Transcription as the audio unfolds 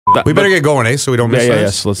We better get going, so we don't miss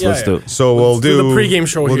this. Yes, let's do it. So we'll do the pregame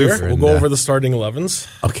show here. We'll go that. over the starting 11s.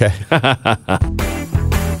 Okay.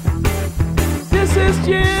 This is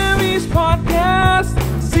Jimmy's podcast,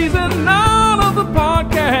 season 9 of the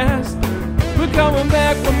podcast. We're coming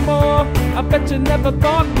back for more. I bet you never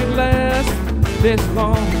thought we'd last this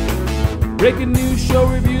long. Breaking news, show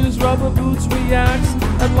reviews, rubber boots, reacts,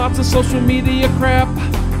 and lots of social media crap.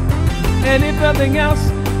 And if nothing else,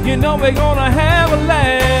 you know we're gonna have a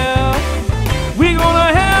laugh. We're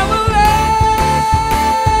gonna have a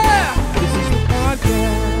laugh. This is the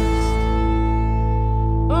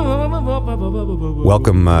podcast.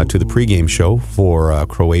 Welcome to the pregame show for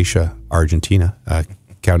Croatia, Argentina,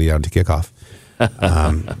 counting down to kickoff.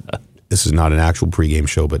 This is not an actual pregame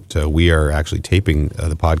show, but we are actually taping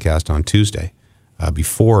the podcast on Tuesday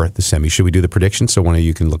before the semi. Should we do the predictions so one of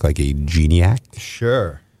you can look like a geniac?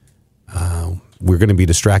 Sure. We're going to be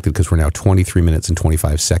distracted because we're now 23 minutes and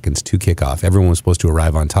 25 seconds to kickoff. Everyone was supposed to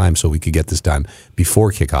arrive on time so we could get this done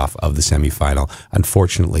before kickoff of the semifinal.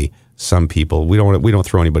 Unfortunately, some people, we don't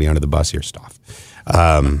throw anybody under the bus here, Stoff,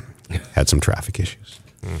 had some traffic issues.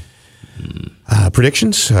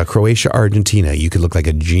 Predictions, Croatia, Argentina. You could look like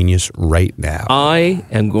a genius right now. I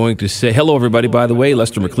am going to say, hello everybody, by the way,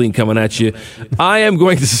 Lester McLean coming at you. I am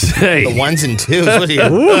going to say... The ones and twos. What are you,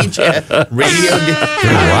 radio?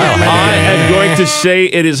 I am going to say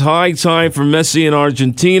it is high time for Messi and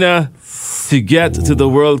Argentina to get to the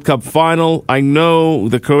World Cup final. I know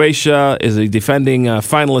the Croatia is a defending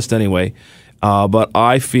finalist anyway, but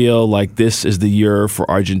I feel like this is the year for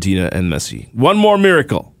Argentina and Messi. One more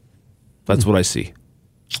miracle. That's what I see.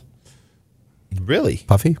 Really?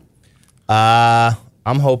 Puffy? I'm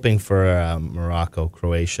hoping for Morocco,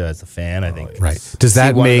 Croatia as a fan. I think. Right. Does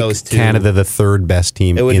that make Canada the third best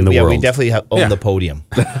team in the world? We definitely own the podium.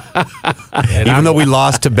 Even though we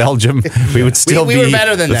lost to Belgium, we would still be we were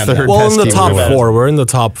better than the them. third Well, best in the team top in the world. four. We're in the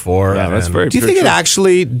top four. Yeah, that's very Do you think it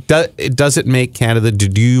actually does it make Canada?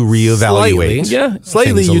 Do you reevaluate?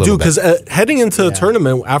 Slightly things a you do, little because heading into the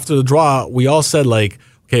tournament after the draw, we all said like,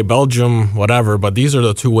 okay, Belgium, whatever, but these are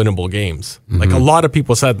the two winnable games. Like a lot of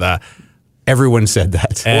people said that. Everyone said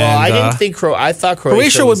that. Well, I didn't think I thought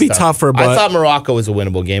Croatia would be tougher, but I thought Morocco was a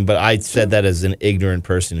winnable game, but I said that as an ignorant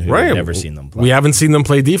person who had never seen them play. We haven't seen them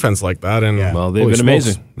play defense like that, and Well, they've been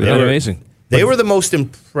amazing. They've been amazing. They were the most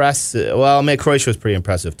impressive. Well, I mean, Croatia was pretty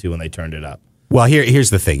impressive too when they turned it up. Well, here's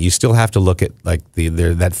the thing. You still have to look at like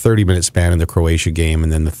that 30-minute span in the Croatia game, and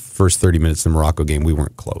then the first 30 minutes in the Morocco game. We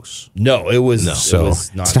weren't close. No, it was. No. So it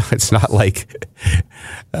was not. It's not like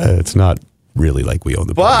it's not really like we own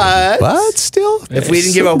the But still, if we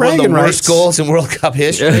didn't give up one of the worst goals in World Cup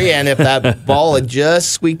history, and if that ball had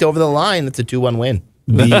just squeaked over the line, it's a 2-1 win.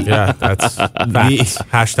 yeah, that's facts.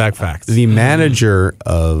 Hashtag facts. The manager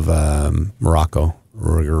of Morocco,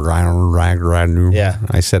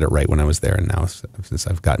 I said it right when I was there, and now since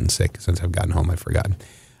I've gotten sick, since I've gotten home, I've forgotten.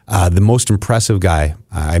 The most impressive guy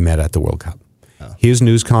I met at the World Cup. His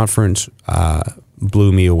news conference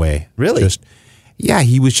blew me away. Really?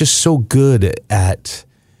 He was just so good at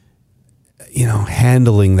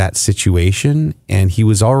handling that situation, and he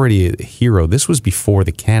was already a hero. This was before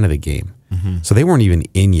the Canada game, so they weren't even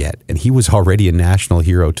in yet, and he was already a national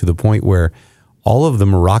hero to the point where all of the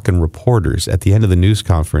Moroccan reporters at the end of the news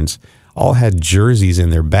conference all had jerseys in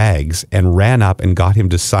their bags and ran up and got him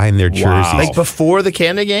to sign their jerseys. Like before the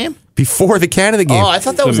Canada game? Before the Canada game. Oh, I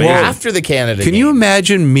thought that was after the Canada game. Can you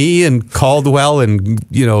imagine me and Caldwell and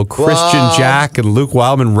Christian Jack and Luke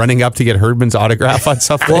Wildman running up to get Herdman's autograph on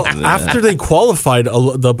something? Well, after they qualified,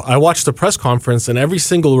 I watched the press conference, and every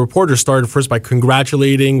single reporter started first by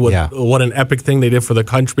congratulating what an epic thing they did for the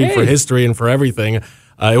country, for history, and for everything.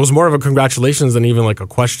 It was more of a congratulations than even like a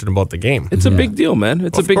question about the game. It's a big deal, man.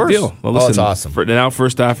 It's a big deal. Well, listen, it's awesome. For now,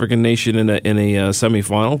 first African nation in a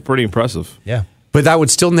semifinal, pretty impressive. Yeah. But that would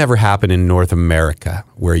still never happen in North America,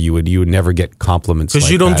 where you would never get compliments because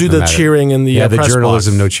like you don't that, do the cheering in the the press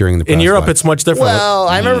journalism, box. No cheering in the press in Europe. box. It's much different. Well,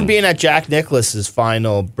 I remember being at Jack Nicklaus's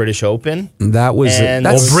final British Open. That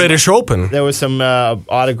was British Open. There was some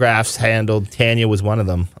autographs handled. Tanya was one of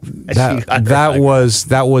them. That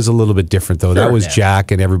was a little bit different though. Sure, that was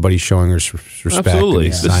Jack and everybody showing respect. Absolutely,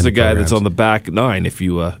 and this is the guy that's on the back nine, if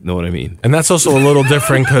you know what I mean. And that's also a little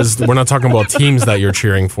different because we're not talking about teams that you're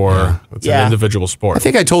cheering for. It's an individual sport. I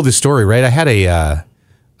think I told this story, right? I had a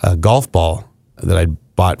golf ball that I'd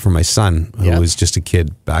bought for my son, who was just a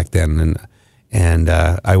kid back then, and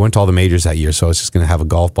I went to all the majors that year, so I was just going to have a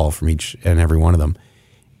golf ball from each and every one of them.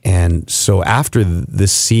 And so after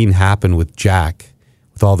this scene happened with Jack,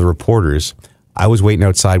 with all the reporters, I was waiting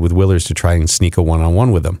outside with Willers to try and sneak a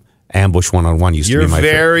one-on-one with them. ambush one-on-one used You're to be my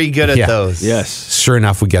very good at those. Yes. Sure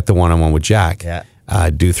enough, we get the one-on-one with Jack. Yeah.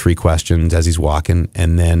 Do 3 questions as he's walking,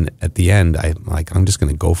 and then at the end, I'm just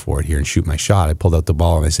going to go for it here and shoot my shot. I pulled out the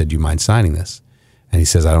ball and I said, "Do you mind signing this?" And he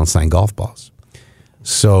says, "I don't sign golf balls."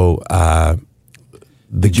 So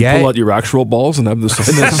Did you pull out your actual balls and have the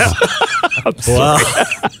sign this? Wow.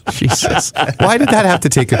 Jesus, why did that have to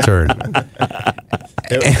take a turn?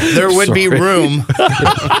 There would be room.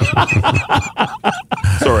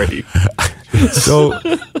 Sorry. So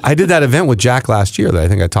I did that event with Jack last year that I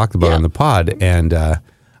think I talked about on the pod, and I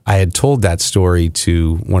had told that story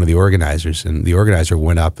to one of the organizers, and the organizer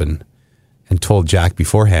went up and told Jack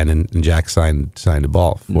beforehand, and Jack signed a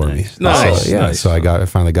ball for me. Nice. So, Nice. So I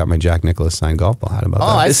finally got my Jack Nicklaus signed golf ball. How about that?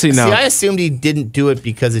 I See, now- I assumed he didn't do it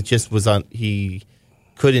because it just was on. He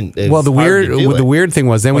couldn't. It Well, was the hard to do it. weird thing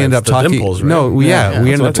was then we Well, ended up it's the talking. dimples, right? No, we that's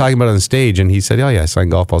ended what I up talking about it on stage, and he said, "Oh yeah, I sign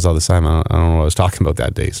golf balls all the time." I don't know what I was talking about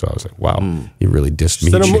that day, so I was like, "Wow, you really dissed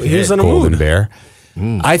me, He was in a Golden mood. Bear."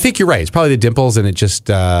 I think you're right. It's probably the dimples, and it just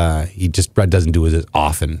he just doesn't do it as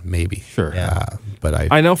often, maybe. Sure.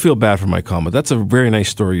 But I now feel bad for my comment. That's a very nice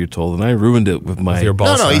story you told, and I ruined it with my your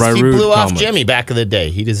ball No, sack. my he rude blew off comment. Jimmy back in the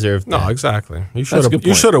day. He deserved No, that. exactly. You That's a good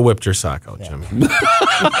point. should have whipped your sack out, Jimmy.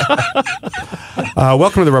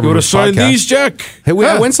 welcome to the Rubber You would have Boots signed Podcast. these, Jack. Hey,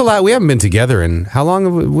 when's the last? We haven't been together in how long?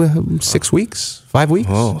 Have we, 6 weeks? 5 weeks?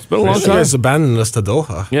 Oh, it's been a long You time. guys abandoned us to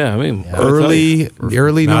Doha. Yeah, I mean, early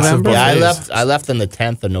Massive November. Yeah, Days. I left on the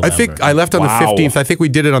 10th of I November. think I left on Wow. the 15th. I think we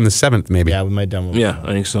did it on the 7th, maybe. Yeah, we might have done one. Yeah, I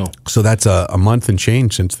think so. So that's a month and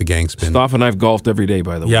change since the gang's been. Stoff and I've golfed every day,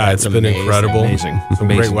 by the way. Yeah, it's been amazing. incredible. Amazing. Some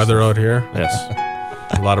Amazing great weather out here. Yes.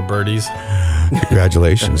 A lot of birdies.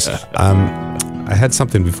 Congratulations. I had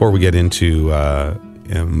something before we get into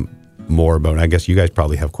more about. I guess you guys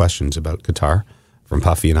probably have questions about Qatar from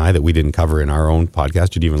Puffy and I that we didn't cover in our own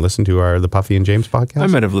podcast. Did you even listen to the Puffy and James podcast? I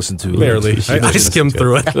might have listened to Barely. I skimmed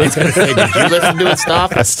through it. Hey, did you listen to it,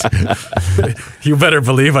 Stop? You better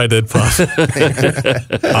believe I did, Puff.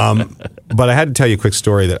 But I had to tell you a quick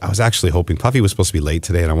story that I was actually hoping. Puffy was supposed to be late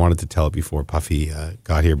today, and I wanted to tell it before Puffy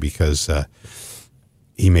got here because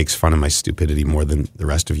he makes fun of my stupidity more than the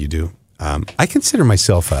rest of you do. I consider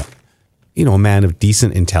myself a man of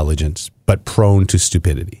decent intelligence, but prone to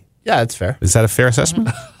stupidity. Yeah, that's fair. Is that a fair assessment?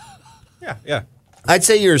 Yeah. I'd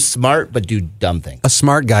say you're smart, but do dumb things. A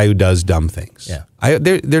smart guy who does dumb things. Yeah.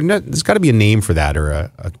 There's got to be a name for that or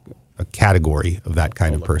a category of that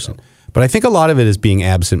kind of person. But I think a lot of it is being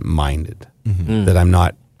absent-minded. That I'm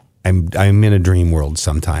not. I'm in a dream world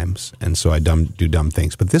sometimes, and so I do dumb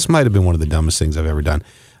things. But this might have been one of the dumbest things I've ever done.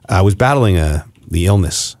 I was battling the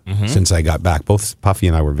illness since I got back. Both Puffy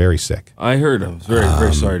and I were very sick. I heard. I was very,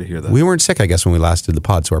 very sorry to hear that. We weren't sick, I guess, when we last did the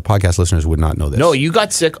pod, so our podcast listeners would not know this. No, you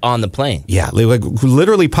got sick on the plane. Yeah, like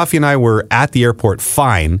literally, Puffy and I were at the airport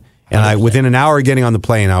fine, and within an hour of getting on the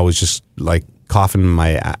plane, I was just like coughing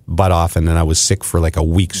my butt off, and then I was sick for like a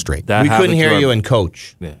week straight. That We couldn't happened hear to you our- in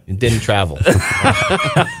coach. Yeah. You didn't travel.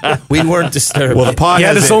 We weren't disturbed. Well, the pod He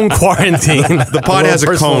had his own quarantine. the pod has a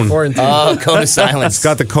Personal cone. quarantine. Oh, cone of silence. It's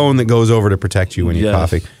got the cone that goes over to protect you when you're Yes.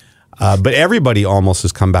 coughing. But everybody almost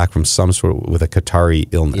has come back from some sort with a Qatari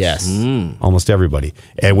illness. Yes. Almost everybody,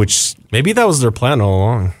 and which. Maybe that was their plan all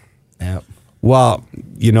along. Yeah. Well,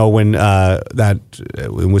 when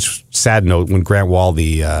in which sad note, when Grant Wall,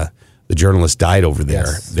 the journalist, died over there,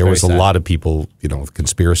 Yes, there was a very sad. lot of people, with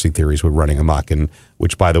conspiracy theories were running amok, and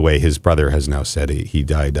which, by the way, his brother has now said he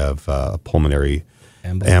died of pulmonary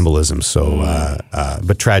embolism. So,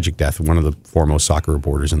 but tragic death. One of the foremost soccer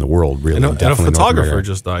reporters in the world, really. And a definitely North photographer America.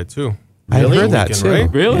 just died, too. I Really? heard that Weekend, too.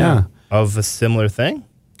 right? Really? Yeah. Of a similar thing?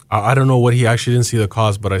 I don't know what he actually didn't see the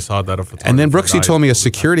cause, but I saw that a photographer And then Brooksy died. told me a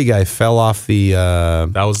security guy fell off the.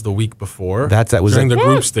 That was the week before. That was during at- the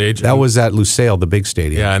group stage. That was at Lusail, the big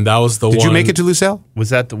stadium. Yeah, and that was the one. Did you make it to Lusail? Was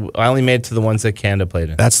that I only made it to the ones that Canada played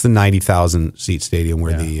in. That's the 90,000 seat stadium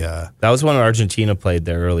where That was when Argentina played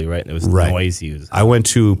there early, right? And it was Right. noisy. It was- I went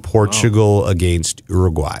to Portugal against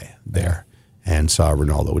Uruguay there and saw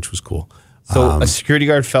Ronaldo, which was cool. So a security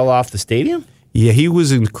guard fell off the stadium? Yeah, he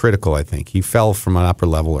was in critical, I think. He fell from an upper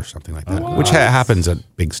level or something like that, which happens at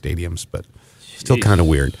big stadiums, but still kind of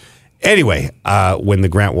weird. Anyway, when the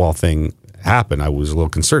Grant Wall thing happened, I was a little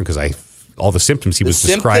concerned because all the symptoms he was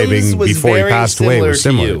symptoms describing was before he very passed away were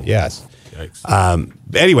similar similar. to you. Yes. Yikes.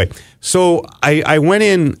 Anyway, so I went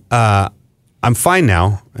in. I'm fine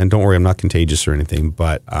now, and don't worry, I'm not contagious or anything.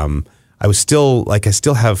 But I was still I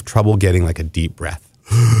still have trouble getting like a deep breath.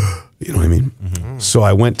 You know what I mean? Mm-hmm. So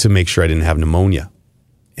I went to make sure I didn't have pneumonia,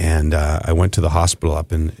 and I went to the hospital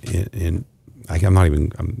up in I'm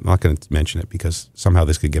not going to mention it because somehow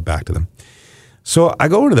this could get back to them. So I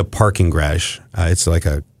go into the parking garage. It's like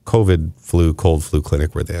a COVID cold flu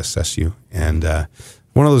clinic where they assess you. And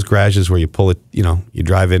one of those garages where you pull it, you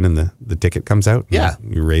drive in and the ticket comes out. Yeah.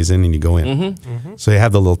 You raise in and you go in. So you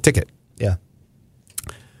have the little ticket. Yeah.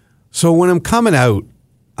 So when I'm coming out,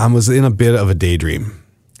 I was in a bit of a daydream.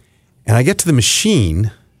 And I get to the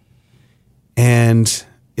machine, and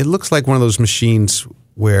it looks like one of those machines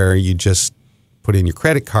where you just put in your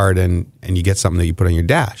credit card and you get something that you put on your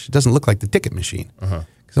dash. It doesn't look like the ticket machine.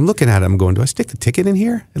 Because I'm looking at it, I'm going, do I stick the ticket in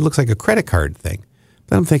here? It looks like a credit card thing.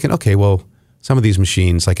 Then I'm thinking, okay, well, some of these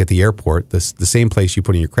machines, like at the airport, the same place you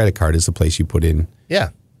put in your credit card is the place you put in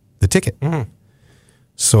the ticket.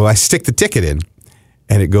 So I stick the ticket in.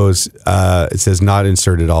 And it goes, it says not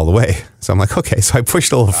inserted all the way. So I'm like, okay. So I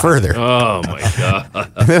pushed a little further. Oh, my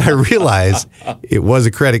God. And then I realized it was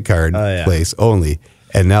a credit card place only.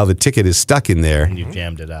 And now the ticket is stuck in there. And you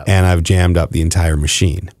jammed it up. And I've jammed up the entire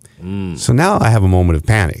machine. So now I have a moment of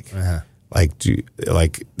panic. Like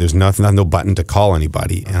there's no button to call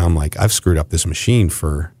anybody. And I'm like, I've screwed up this machine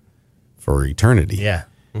for eternity. Yeah.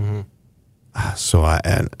 So I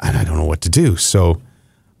don't know what to do. So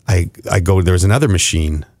I go, there's another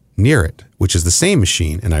machine near it, which is the same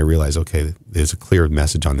machine. And I realize, okay, there's a clear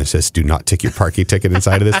message on this that says, do not tick your parking ticket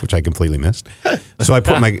inside of this, which I completely missed. So I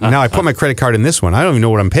put my credit card in this one. I don't even know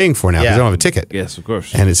what I'm paying for now because I don't have a ticket. Yes, of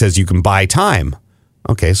course. And it says you can buy time.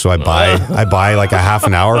 Okay, so I buy like a half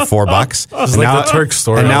an hour, $4. It's like the Turk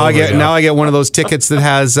store. And now I get one of those tickets that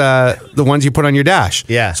has the ones you put on your dash.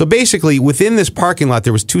 Yeah. So basically, within this parking lot,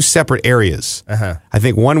 there was two separate areas. I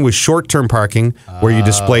think one was short-term parking where you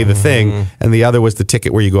display the thing, and the other was the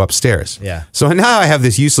ticket where you go upstairs. Yeah. So now I have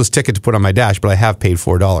this useless ticket to put on my dash, but I have paid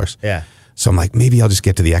 $4. Yeah. So I'm like, maybe I'll just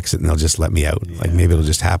get to the exit and they'll just let me out. Yeah. Like maybe it'll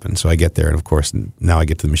just happen. So I get there, and of course, now I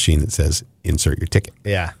get to the machine that says insert your ticket.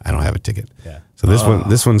 Yeah. I don't have a ticket. Yeah. So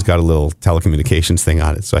this one's got a little telecommunications thing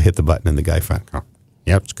on it. So I hit the button, and the guy found,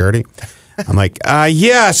 yep, Skirty. I'm like,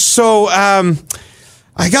 yeah. So I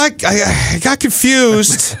got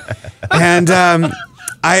confused, and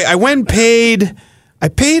I went and paid. I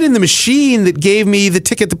paid in the machine that gave me the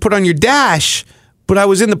ticket to put on your dash, but I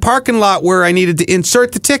was in the parking lot where I needed to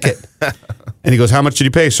insert the ticket. And he goes, how much did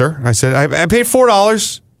you pay, sir? And I said, I paid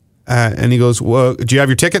 $4. And he goes, well, do you have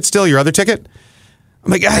your ticket still, your other ticket? I'm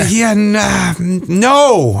like,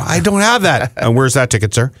 no, I don't have that. And where's that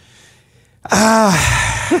ticket, sir?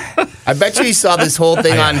 I bet you saw this whole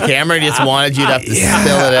thing on camera and just wanted you to have to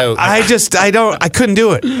spill it out. I couldn't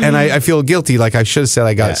do it. And I feel guilty. Like I should have said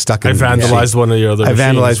I got stuck in I vandalized one of your other machines. I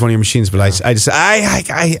vandalized one of your machines, but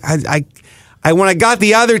when I got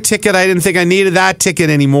the other ticket, I didn't think I needed that ticket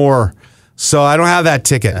anymore. So I don't have that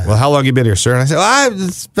ticket. Well, how long have you been here, sir? And I said,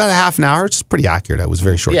 it's about a half an hour. It's pretty accurate. It was a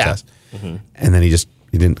very short test. And then he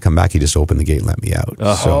didn't come back. He just opened the gate and let me out.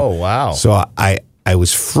 Wow. So I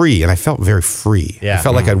was free, and I felt very free. Yeah. I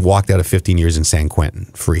felt like I'd walked out of 15 years in San Quentin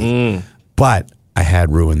free. But I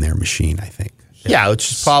had ruined their machine, I think. Yeah,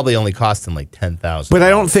 which is probably only cost him like $10,000. But I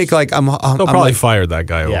don't think like I'm They'll probably like, fired that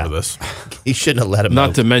guy over this. He shouldn't have let him Not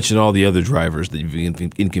out. to mention all the other drivers that you've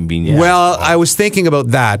inconvenienced. Well, I was thinking about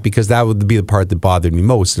that because that would be the part that bothered me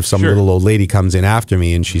most. If some little old lady comes in after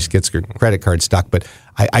me and she gets her credit card stuck. But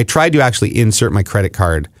I tried to actually insert my credit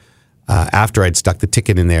card after I'd stuck the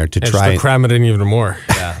ticket in there to try to cram it in even more.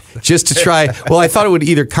 just to try. Well, I thought it would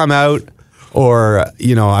either come out or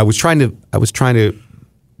I was trying to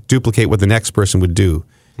duplicate what the next person would do.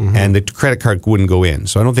 And the credit card wouldn't go in.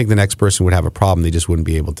 So I don't think the next person would have a problem. They just wouldn't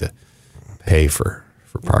be able to pay for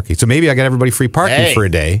parking. So maybe I got everybody free parking for a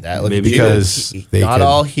day. That looks because not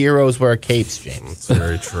all heroes wear capes, James. That's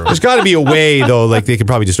very true. There's got to be a way, though. Like they could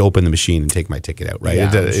probably just open the machine and take my ticket out, right?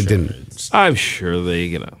 Yeah, it didn't. I'm sure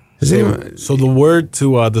they, So the word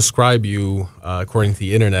to describe you, according to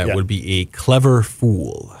the internet, would be a clever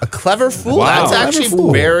fool. A clever fool? Wow. That's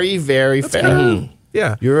actually very, very fair.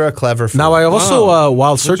 Yeah. You're a clever fool. Now, I also,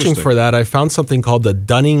 while searching for that, I found something called the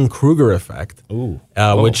Dunning-Kruger effect,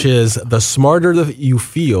 which is the smarter you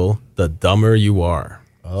feel, the dumber you are.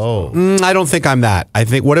 I don't think I'm that. I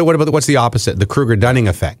think what's the opposite? The Kruger-Dunning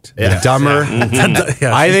effect. The dumber.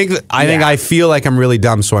 I think I feel like I'm really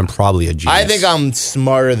dumb, so I'm probably a genius. I think I'm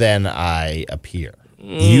smarter than I appear.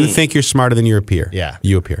 You think you're smarter than you appear. Yeah.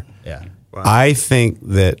 You appear. Yeah. Wow. I think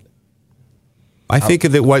that. How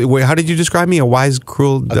did you describe me? A wise,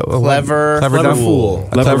 cruel, clever dumb fool. A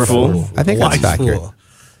clever fool. I think that's accurate. Fool.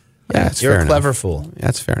 Yeah, that's You're fair a clever enough. fool. Yeah,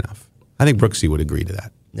 that's fair enough. I think Brooksy would agree to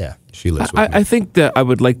that. Yeah. She lives with me. I think that I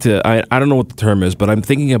would like to. I don't know what the term is, but I'm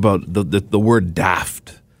thinking about the word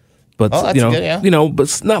daft. But that's good, yeah.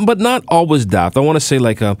 but not always daft. I want to say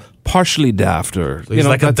like a partially daft or He's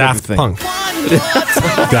like a that type of daft thing. punk.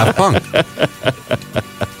 Daft Punk.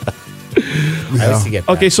 I used to get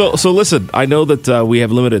that. Okay, so listen. I know that we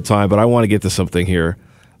have limited time, but I want to get to something here.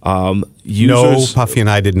 No, Users, Puffy and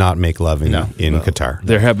I did not make love in Qatar.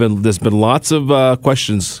 there's been lots of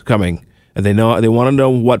questions coming, and they want to know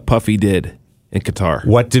what Puffy did in Qatar.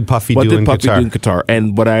 What did Puffy do in Puffy Qatar? do in Qatar?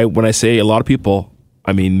 And when I say a lot of people,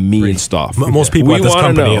 I mean me and Stoff. Most people at this wanna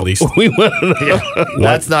company, know. at least. We want to know.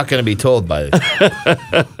 That's not going to be told by.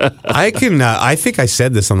 I think I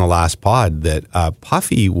said this on the last pod that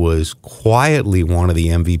Puffy was quietly one of the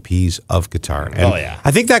MVPs of Qatar. And I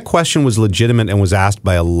think that question was legitimate and was asked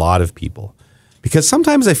by a lot of people. Because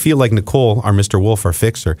sometimes I feel like Nicole, our Mr. Wolf, our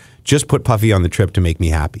fixer, just put Puffy on the trip to make me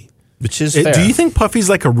happy. Which is fair. Do you think Puffy's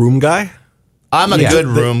like a room guy? I'm a good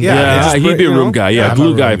room guy. Yeah, he'd be a room guy. Yeah, I'm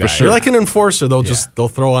glue a guy room for guy. sure. They're like an enforcer. They'll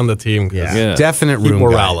throw on the team. Yeah. Definite Keep room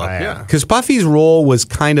morale guy. up. Yeah. Because Puffy's role was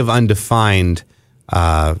kind of undefined.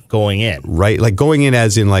 Going in. Right? Like going in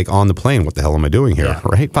as in like on the plane. What the hell am I doing here? Yeah.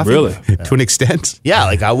 Right? Puffy? Really? To an extent. Yeah,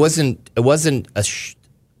 like I wasn't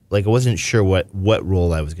sure what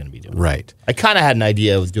role I was going to be doing. Right. I kind of had an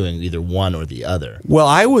idea I was doing either one or the other. Well,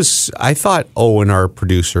 I thought Owen, our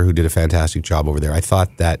producer, who did a fantastic job over there, I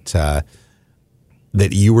thought that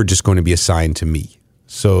that you were just going to be assigned to me.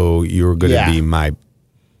 So you were going to be my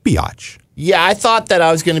biatch. Yeah, I thought that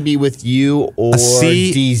I was going to be with you or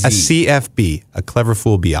DZ. A CFB, a clever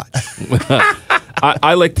fool biatch.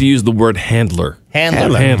 I like to use the word handler.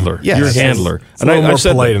 Handler. Yes. You're a Yes. handler. It's a little more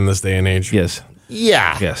polite in this day and age. Yes.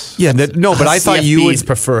 Yeah. Yes. Yeah, but I thought you CFBs would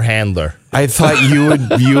prefer handler. I thought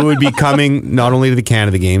you would be coming not only to the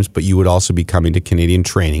Canada Games, but you would also be coming to Canadian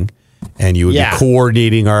training. And you would be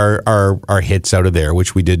coordinating our hits out of there,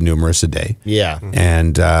 which we did numerous a day. Yeah.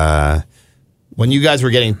 And when you guys were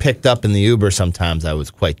getting picked up in the Uber, sometimes I was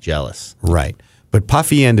quite jealous. right. But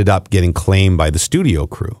Puffy ended up getting claimed by the studio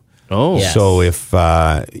crew. Oh. Yes. So if,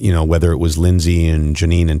 whether it was Lindsay and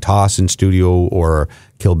Janine and Toss in studio or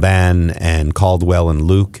Kilban and Caldwell and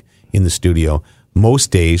Luke in the studio,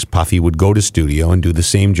 most days Puffy would go to studio and do the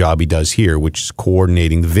same job he does here, which is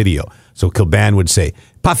coordinating the video. So Kilban would say,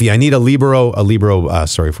 Puffy, I need a libero. A libero,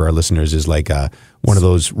 sorry for our listeners, is like one of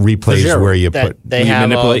those replays where you put... They you have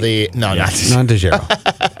manipulate? all the... No, not Non-de-gero.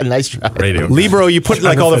 Nice try. Radio. Libero, you put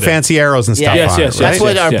like all the fancy arrows and stuff Yes, on yes, it, right? That's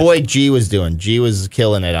what our yes. boy G was doing. G was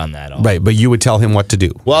killing it on that. Right, but you would tell him what to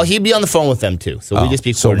do. Well, he'd be on the phone with them too. So we'd just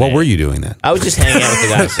be So what coordinating. were you doing then? I was just hanging out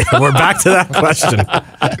with the guys. We're back to that question.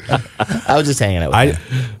 I was just hanging out with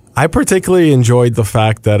them. I particularly enjoyed the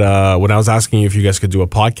fact that when I was asking you if you guys could do a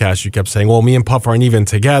podcast, you kept saying, well, me and Puff aren't even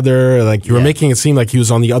together. Like you were making it seem like he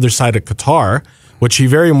was on the other side of Qatar, which he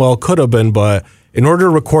very well could have been. But in order to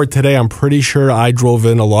record today, I'm pretty sure I drove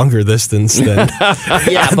in a longer distance than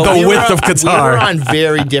the width of Qatar. We were on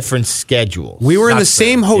very different schedules. We were in the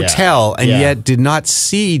same hotel and yet did not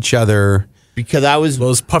see each other. Because I was... Well,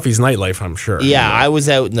 it was Puffy's nightlife, I'm sure. Yeah, I was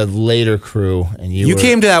out in the later crew, and you were,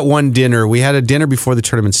 came to that one dinner. We had a dinner before the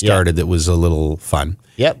tournament started that was a little fun.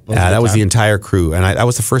 Yep. That was the entire crew. And that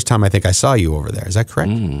was the first time I think I saw you over there. Is that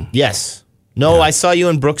correct? Yes. No, I saw you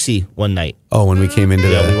in Brooksy one night. Oh, when we came into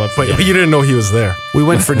We the... went for But dinner. you didn't know he was there. We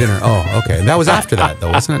went for dinner. Oh, okay. That was after that,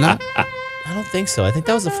 though, wasn't it not? I don't think so. I think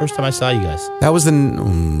that was the first time I saw you guys. That was the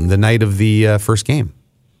night of the first game.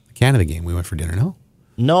 The Canada game. We went for dinner, no?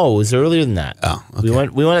 No, it was earlier than that. Oh, okay.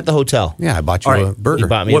 We went at the hotel. Yeah, I bought you a burger. You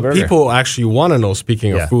bought me a What burger. people actually want to know,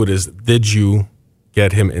 speaking of food, is did you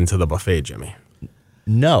get him into the buffet, Jimmy?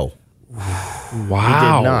 No,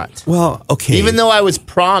 Wow. he did not. Well, okay. Even though I was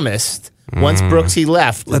promised once Brooksy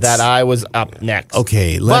left that I was up next.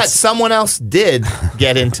 Okay, but someone else did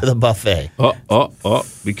get into the buffet. Oh.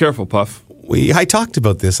 Be careful, Puff. I talked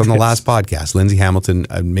about this on the last podcast. Lindsay Hamilton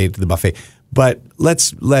made it to the buffet. But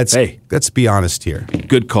let's be honest here.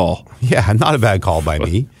 Good call. Yeah, not a bad call by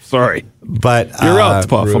me. Sorry. But You're out,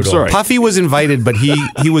 Puff. I'm sorry. Puffy was invited, but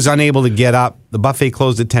he was unable to get up. The buffet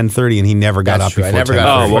closed at 10:30, and he never got up That's true. I before never got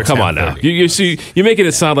 10:30. up. Oh, well, come on now. You see, you're making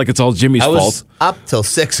it sound like it's all Jimmy's I was fault. up till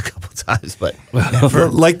 6 a couple times, but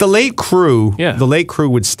Like the late crew, Yeah. the late crew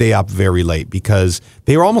would stay up very late because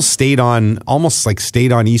they were almost stayed on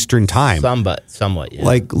Eastern time. somewhat, yeah.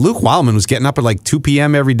 Like Luke Wildman was getting up at like 2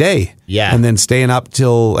 p.m. every day. Yeah. And then staying up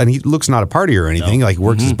till, and Luke's not a partier or anything, like he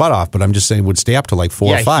works his butt off, but I'm just saying would stay up till like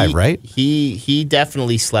 4 or 5, right? He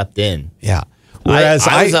definitely slept in. Yeah. Whereas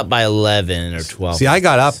I was up by 11 or 12. See, I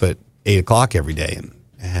got up at 8 o'clock every day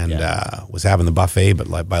and was having the buffet,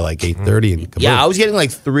 but by like 8:30 and kaboom. Yeah, I was getting like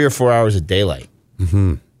 3 or 4 hours of daylight.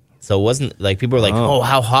 Mm-hmm. So it wasn't like people were like, "Oh,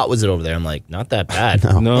 how hot was it over there?" I'm like, "Not that bad."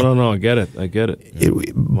 No. I get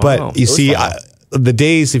it. But you see, the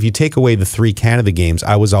days, if you take away the 3 Canada games,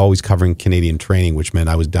 I was always covering Canadian training, which meant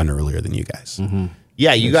I was done earlier than you guys.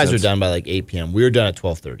 Yeah, you guys were done by like 8 p.m. We were done at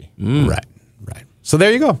 12:30. Right. So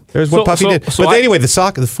there you go. There's what Puffy did. But anyway,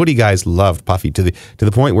 the footy guys loved Puffy to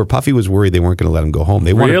the point where Puffy was worried they weren't going to let him go home.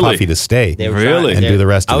 They wanted Puffy to stay and do the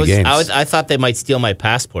rest of the games. I thought they might steal my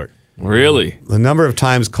passport. Really? The number of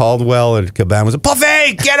times Caldwell and Caban was,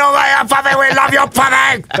 Puffy, get over here, Puffy, we love you,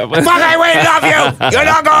 Puffy. Puffy, we love you. You're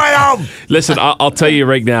not going home. Listen, I'll tell you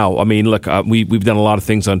right now. I mean, look, we've done a lot of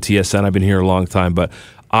things on TSN. I've been here a long time, but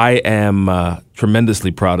I am tremendously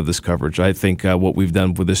proud of this coverage. I think what we've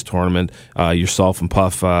done with this tournament, yourself and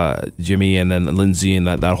Puff, Jimmy, and then Lindsay and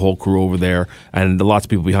that whole crew over there, and lots of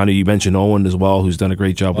people behind you. You mentioned Owen as well, who's done a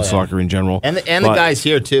great job with soccer in general, and the guys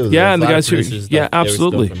here too. Yeah, and the guys here. Yeah,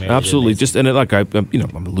 absolutely. Just and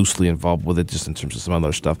I'm loosely involved with it, just in terms of some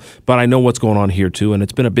other stuff. But I know what's going on here too, and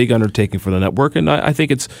it's been a big undertaking for the network. And I think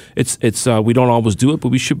it's we don't always do it, but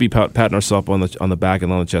we should be patting ourselves on the back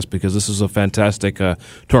and on the chest because this is a fantastic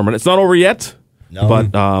tournament. It's not over yet. No.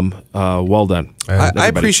 But well done. I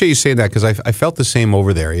appreciate you saying that because I felt the same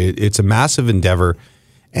over there. It's a massive endeavor,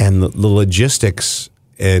 and the logistics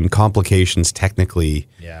and complications technically.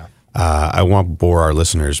 Yeah. I won't bore our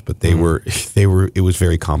listeners, but they were. It was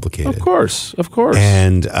very complicated. Of course.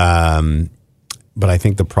 And but I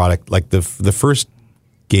think the product, like the first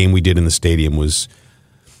game we did in the stadium, was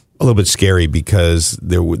a little bit scary because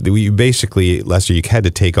we basically, Lester, we had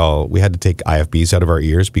to take IFBs out of our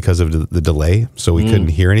ears because of the delay, so we couldn't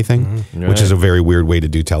hear anything, which is a very weird way to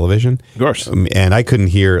do television. Of course. And I couldn't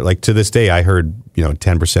hear, like to this day, I heard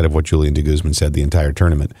 10% of what Julian de Guzman said the entire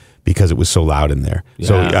tournament because it was so loud in there. Yeah.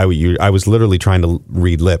 So I was literally trying to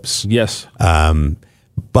read lips. Yes.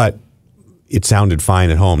 But it sounded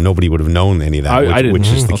fine at home. Nobody would have known any of that, which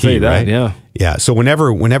is the key, right? Yeah. Yeah. So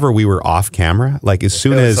whenever we were off camera, like as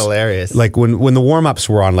soon as hilarious. Like when the warm ups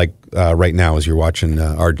were on, like right now as you're watching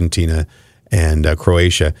Argentina and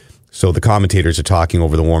Croatia, so the commentators are talking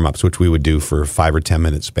over the warm ups, which we would do for a 5 or 10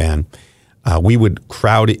 minute span. We would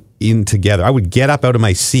crowd in together. I would get up out of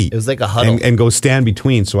my seat. It was like a huddle. And go stand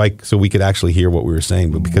between so we could actually hear what we were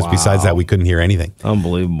saying. But because besides that, we couldn't hear anything.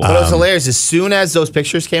 Unbelievable. But it was hilarious. As soon as those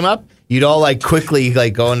pictures came up, you'd all quickly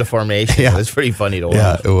go into formation. Yeah. It was pretty funny to watch.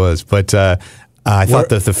 Yeah, it was. But I thought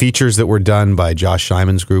that the features that were done by Josh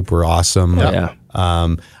Shyman's group were awesome. Yeah.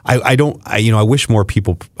 I wish more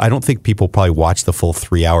people. I don't think people probably watched the full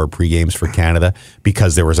 3-hour pre-games for Canada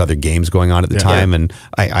because there was other games going on at the time, and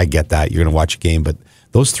I get that you're going to watch a game, but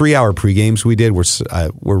those 3-hour pre-games we did were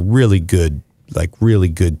really good, like really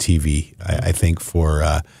good TV. I think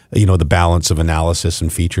for the balance of analysis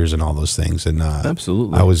and features and all those things, and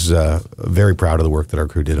absolutely, I was very proud of the work that our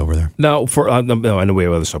crew did over there. Now, I know we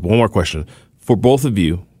have other stuff. But one more question for both of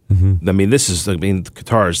you. I mean,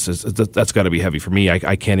 Qatar that's got to be heavy for me.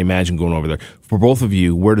 I can't imagine going over there. For both of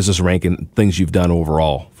you, where does this rank in things you've done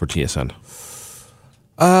overall for TSN?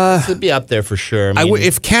 It would be up there for sure.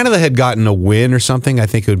 If Canada had gotten a win or something, I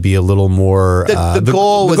think it would be a little more. The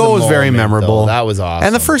goal was very memorable. Though. That was awesome.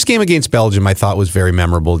 And the first game against Belgium, I thought was very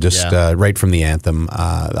memorable. Just right from the anthem,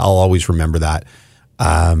 I'll always remember that.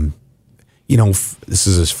 This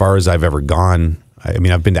is as far as I've ever gone. I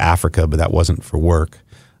mean, I've been to Africa, but that wasn't for work.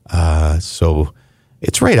 So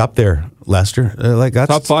it's right up there, Lester. That's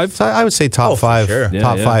top 5? I would say top 5. Sure.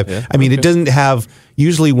 Top 5. Yeah. I mean, it doesn't have.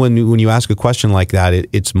 Usually, when you ask a question like that,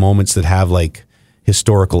 it's moments that have like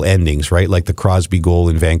historical endings, right? Like the Crosby goal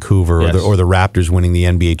in Vancouver, or the Raptors winning the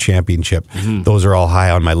NBA championship. Mm-hmm. Those are all high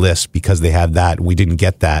on my list because they had that. We didn't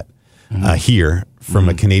get that here from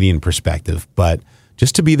a Canadian perspective, but.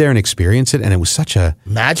 Just to be there and experience it, and it was such a...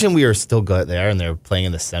 Imagine we were still good there and they were playing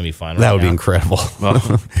in the semifinal. That would be incredible.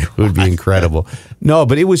 It would be incredible. No,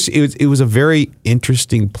 but it was a very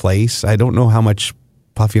interesting place. I don't know how much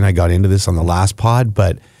Puffy and I got into this on the last pod,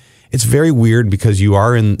 but it's very weird because you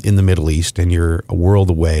are in the Middle East and you're a world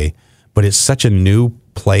away, but it's such a new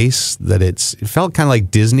place that it felt kind of like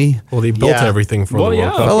Disney. Well, they built everything for the World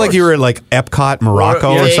Cup. It felt like you were at like Epcot,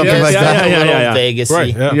 Morocco, or something like that. Yeah. Vegas.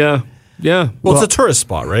 Right. Yeah. Well, it's a tourist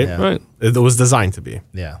spot, right? Yeah. Right. It was designed to be.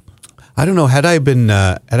 Yeah. I don't know. Had I been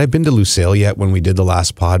to Lusail yet when we did the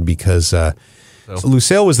last pod? Because so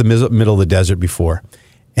Lusail was the middle of the desert before,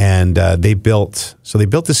 and they built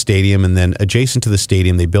the stadium, and then adjacent to the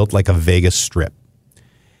stadium they built like a Vegas Strip,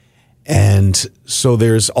 and so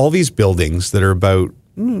there's all these buildings that are about.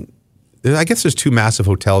 I guess there's 2 massive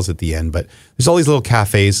hotels at the end, but there's all these little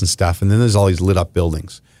cafes and stuff, and then there's all these lit up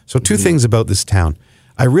buildings. So 2 things about this town.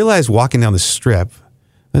 I realized walking down the strip,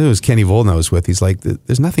 I think it was Kenny Volden I was with, he's like,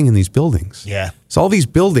 there's nothing in these buildings. Yeah. It's all these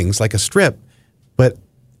buildings, like a strip, but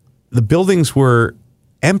the buildings were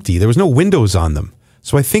empty. There was no windows on them.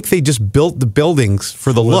 So I think they just built the buildings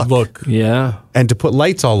for the look. Yeah. And to put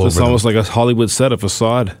lights all over them. It's almost like a Hollywood set, a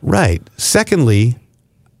facade. Right. Secondly,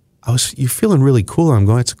 you're feeling really cool. And I'm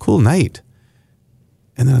going, it's a cool night.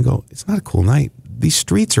 And then I go, it's not a cool night. These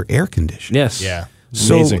streets are air conditioned. Yes. Yeah.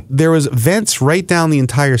 So Amazing. there was vents right down the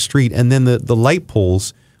entire street, and then the light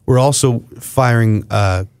poles were also firing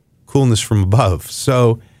coolness from above.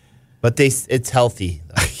 So, But it's healthy.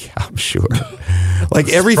 yeah, I'm sure. Like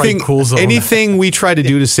everything, cool zone. anything we try to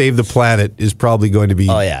do to save the planet is probably going to be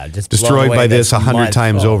Just blown destroyed away by this next 100 month.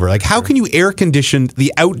 times over. Like, how can you air condition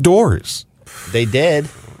the outdoors? They did.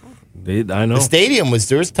 I know. The stadium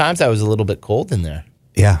there was times I was a little bit cold in there.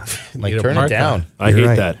 Yeah. Like, Need a turn it parka. down. I You're hate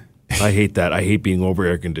right. that. I hate that. I hate being over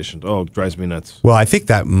air conditioned. Oh, it drives me nuts. Well, I think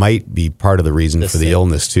that might be part of the reason for the same.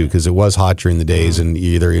 illness too, because it was hot during the days, and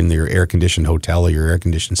either in your air conditioned hotel or your air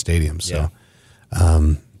conditioned stadium. So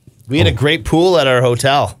We had a great pool at our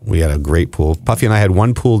hotel. we had a great pool. Puffy and I had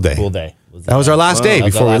one pool day. Pool day. That was our last day That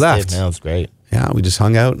was before our we last left. day. Man, it was great. Yeah, we just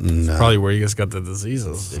hung out and Probably where you guys got the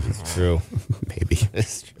diseases It's true. maybe.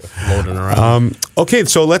 It's true. floating around. Okay,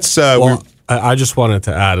 so let's. Well, I just wanted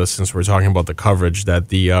to add, since we're talking about the coverage, that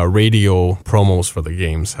the radio promos for the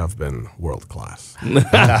games have been world class.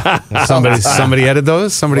 somebody edited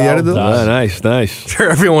those. Somebody edited those. Nice.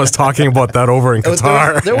 Everyone was talking about that over in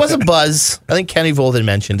Qatar. There was a buzz. I think Kenny Volden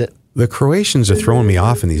mentioned it. The Croatians are throwing me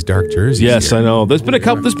off in these dark jerseys. Yes, here. I know. There's been a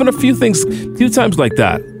few times like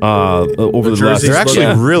that over the last. jerseys They're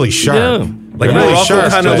actually really sharp. Yeah. Like They're really Morocco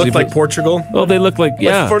sharp. kind of Jesse. looked like Portugal. Oh, they look like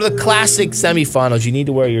But for the classic semifinals, you need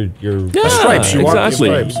to wear your stripes. You want the exactly.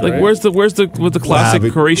 stripes, Like right? where's the classic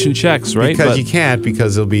but- Croatian checks, right? Because But- you can't,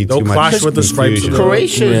 because there'll be They'll too much clash with the stripes confusion. of the-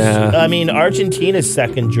 Croatia's, Yeah. I mean, Argentina's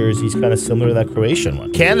second jersey is kind of similar to that Croatian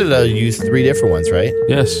one. Canada used 3 different ones, right?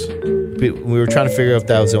 yes. We were trying to figure out if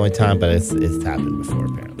that was the only time, but it's happened before,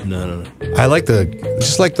 apparently. No. I like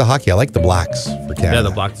just like the hockey. I like the blacks for Canada. Yeah,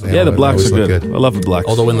 the blacks. Yeah, the they blacks always are look good. I love the blacks.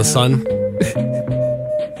 Although in the sun,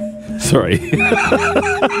 Sorry.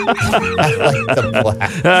 The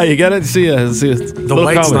black. You gotta see the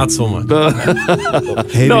white's not so much.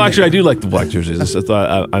 Hey, No, actually, I do like the black jerseys.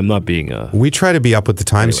 I'm not being. we try to be up with the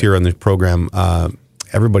times here on the program.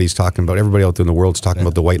 Everybody out there in the world's talking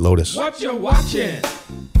about the White Lotus. What you watching?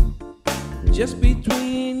 Just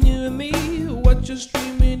between you and me. What you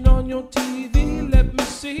streaming on your TV? Let me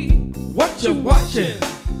see. What you watching?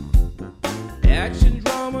 Action,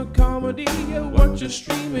 drama, comedy. What you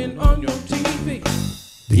streaming on your TV?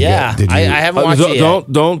 Yeah, Did you- I haven't watched it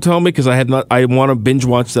yet. Don't tell me because I had not. I want to binge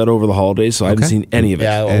watch that over the holidays, so I haven't Okay. seen any of it.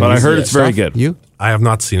 Yeah, but I you heard see it's it. very Stuff? good. You? I have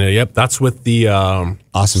not seen it yet. That's with the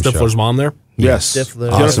Awesome Stifler's show. mom there. Yes,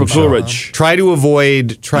 Stifler. Jennifer Awesome show. Coolidge. Try to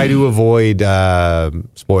avoid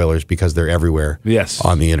spoilers because they're everywhere. Yes.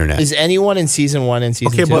 On the internet. Is anyone in season 1 and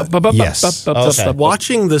season 2? Yes. Okay.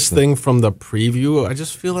 Watching this thing from the preview, I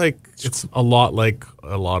just feel like it's a lot like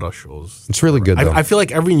a lot of shows. It's really good, though. I feel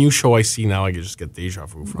like every new show I see now, I just get deja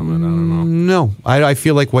vu from it. I don't know. No, I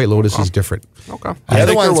feel like White Lotus is different. Okay. The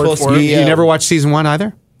other one's supposed to be. You never watched season 1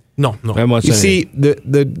 either? No. I haven't watched You any. see,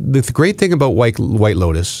 the great thing about White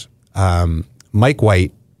Lotus, Mike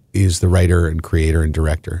White is the writer and creator and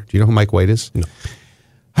director. Do you know who Mike White is? No.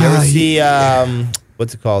 You ever see,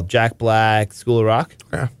 what's it called? Jack Black, School of Rock?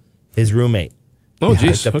 Yeah. His roommate. Oh,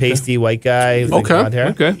 jeez. The pasty white guy. with the Okay. blonde hair.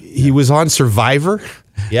 Okay. He was on Survivor.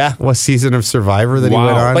 Yeah. What season of Survivor that he Wow.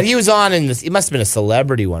 went on? But he was on in this. It must have been a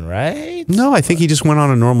celebrity one, right? No, I think he just went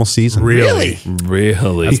on a normal season. Really?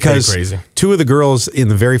 Really? Because pretty crazy. 2 of the girls in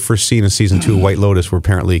the very first scene of season 2 of White Lotus were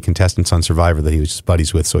apparently contestants on Survivor that he was just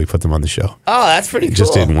buddies with, so he put them on the show. Oh, that's pretty cool.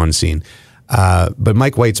 Just in one scene. But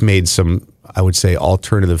Mike White's made some, I would say,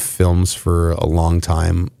 alternative films for a long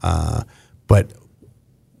time. But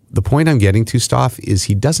the point I'm getting to, Stoff, is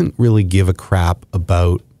he doesn't really give a crap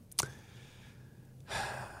about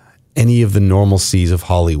any of the normalcies of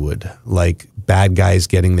Hollywood, like bad guys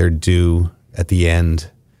getting their due at the end.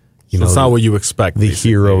 So it's not what you expect. The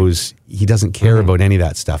basically. heroes, he doesn't care about any of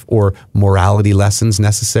that stuff, or morality lessons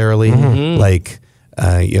necessarily. Like,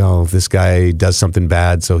 if this guy does something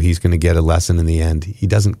bad, so he's going to get a lesson in the end. He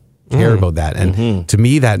doesn't care about that. And to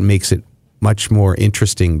me, that makes it much more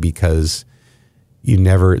interesting because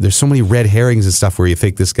there's so many red herrings and stuff where you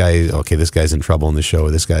think this guy's in trouble in the show,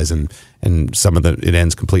 or this guy's and some of it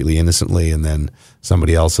ends completely innocently, and then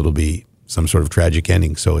somebody else, it'll be some sort of tragic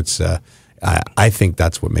ending. So it's, I think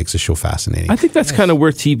that's what makes the show fascinating. I think that's kind of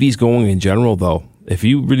where TV's going in general, though. If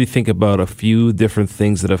you really think about a few different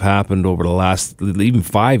things that have happened over the last even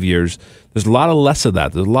 5 years, there's a lot less of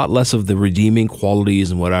that. There's a lot less of the redeeming qualities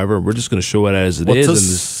and whatever. We're just going to show it as it is. To and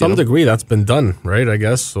some degree, that's been done, right? I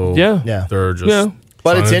guess so. Yeah. They're just. Yeah.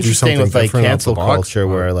 But trying it's to do interesting something with like different out cancel the box. culture,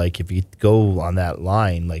 where like if you go on that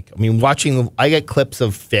line, like watching, I get clips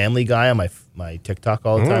of Family Guy on my my TikTok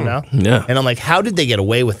all the time now. Yeah. And I'm like, how did they get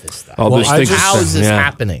away with this stuff? Well, How is this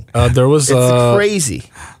happening? There was It's crazy.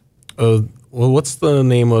 well, what's the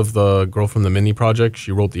name of the girl from the Mindy Project?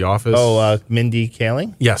 She wrote The Office. Mindy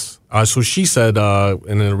Kaling? Yes. So she said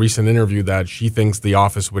in a recent interview that she thinks The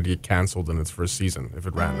Office would get canceled in its first season if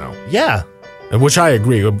it ran now. Yeah. Which I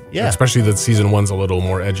agree. Yeah. Especially that season 1's a little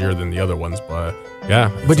more edgier than the other ones. But yeah.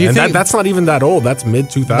 But do you think that's not even that old? That's mid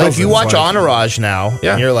 2000s. Like if you watch Entourage now,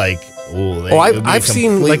 Yeah. and you're like, ooh, I've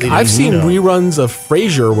seen reruns of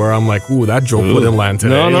Frasier where I'm like, ooh, that joke wouldn't land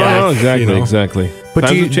today. No, exactly, exactly. But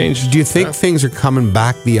Times have changed. do you think things are coming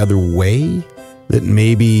back the other way? That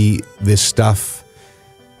maybe this stuff.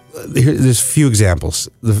 There's a few examples.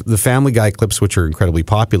 The Family Guy clips, which are incredibly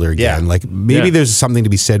popular again. Yeah. Like maybe there's something to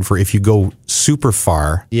be said for if you go super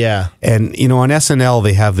far. Yeah. And on SNL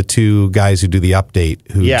they have the two guys who do the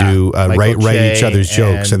update who do write each other's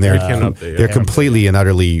jokes, and they're completely and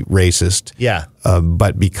utterly racist. Yeah.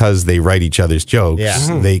 But because they write each other's jokes,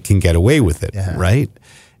 they can get away with it, right?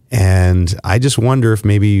 And I just wonder if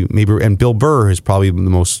maybe and Bill Burr is probably the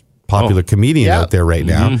most popular comedian out there right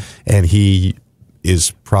now, and he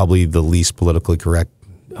is probably the least politically correct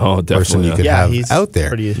person you could have out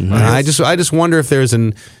there. And I just wonder if there's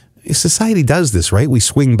society does this, right? We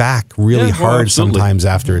swing back really hard sometimes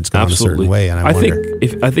after it's gone a certain way, and I wonder.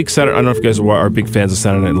 I think Saturday. I don't know if you guys are big fans of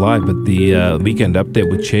Saturday Night Live, but the Weekend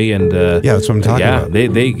Update with Che and that's what I'm talking about.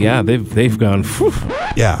 They've gone. Whew.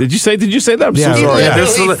 Yeah. Did you say that? I'm Yeah, so sorry. Yeah.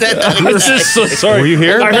 I'm just so sorry. Were you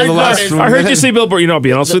here? I heard you say Bill Burr. I'll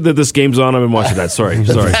be honest with you. This game's on. I've been watching that. Sorry.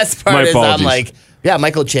 The best part My is apologies. I'm like, yeah,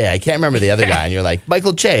 Michael Che. I can't remember the other guy. And you're like,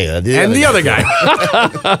 Michael Che. The other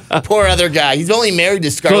guy. Poor other guy. He's only married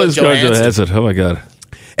to Scarlett Johansson. Oh my God.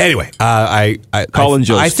 Anyway, Colin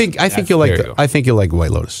Jost. I think you'll like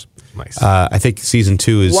White Lotus. Nice. I think season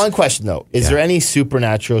 2 is One question though: is there any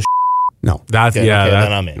supernatural? no, That's Okay,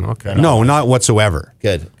 then I'm in. Okay. no, not whatsoever.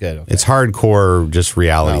 Good. Okay. It's hardcore, just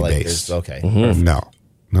reality Not like based. there's- okay. No,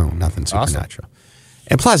 nothing supernatural.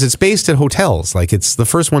 And plus, it's based at hotels. Like it's the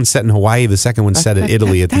first one's set in Hawaii, the second one's set in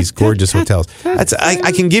Italy at these gorgeous hotels.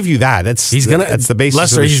 I can give you that. That's the basis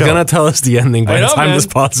Lester, of the he's show. gonna tell us the ending by I the know, time man. this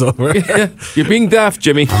pod's over. You're being daft,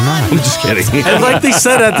 Jimmy. I'm just kidding. And like they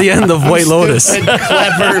said at the end of White Lotus. Stupid,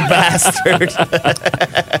 clever bastard.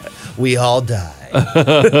 We all die.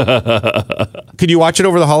 Could you watch it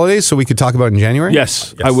over the holidays so we could talk about it in January?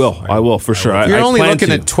 Yes, I will. I will for sure. You're I only plan looking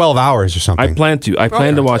to. at 12 hours or something. I plan to. I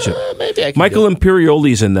plan to watch it. Maybe I can Michael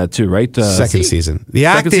Imperioli's in that too, right? Second season. The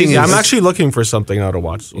acting season. is, I'm actually looking for something now to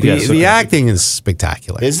watch. the acting is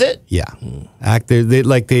spectacular. Is it? Yeah.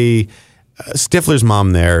 Stifler's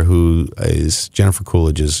mom there, who is Jennifer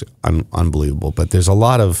Coolidge, is unbelievable. But there's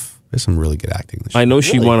some really good acting. This I year. know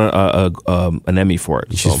she won an Emmy for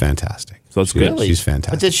it. She's fantastic. So it's good. Really? She's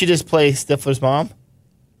fantastic. But did she just play Stifler's mom?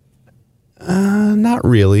 Not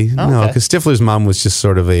really. No, okay. because Stifler's mom was just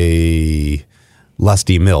sort of a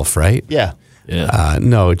lusty MILF, right? Yeah. Yeah.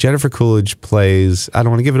 No, Jennifer Coolidge plays. I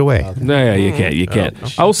don't want to give it away. No, you can't. You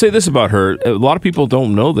can't. I will say this about her. A lot of people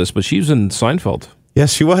don't know this, but she was in Seinfeld.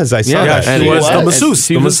 Yes, she was. I saw Yeah, that. and she was was. the masseuse.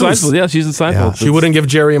 She The was in masseuse. Seinfeld. Yeah, she's in Seinfeld. She wouldn't give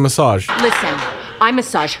Jerry a massage. Listen, I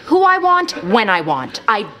massage who I want, when I want.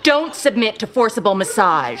 I don't submit to forcible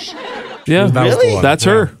massage. Yeah, That was the one. that's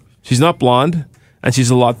her. She's not blonde, and she's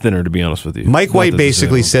a lot thinner, to be honest with you. Mike Not White that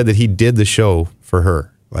basically this is said that he did the show for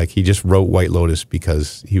her. Like he just wrote White Lotus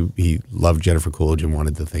because he loved Jennifer Coolidge and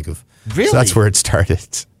wanted to think of. Really? So that's where it started.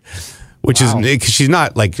 Which is because she's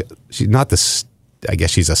not the. I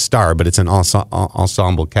guess she's a star, but it's an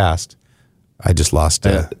ensemble cast. I just lost.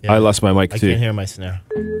 I lost my mic I too. can't hear my snare.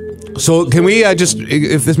 So can we just,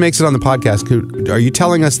 if this makes it on the podcast, are you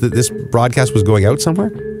telling us that this broadcast was going out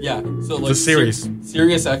somewhere? Yeah, so like The series.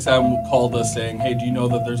 Sirius XM called us saying, "Hey, do you know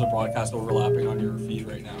that there's a broadcast overlapping on your feed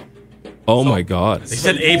right now?" Oh my God. They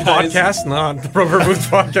said a podcast, not the Rubber Boots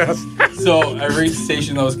podcast. So every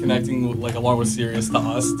station that was connecting, like along with Sirius to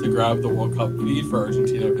us to grab the World Cup feed for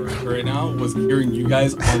Argentina right now was hearing you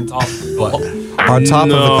guys on top of the call. On top of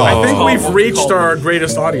the call. I think Oh. we've reached our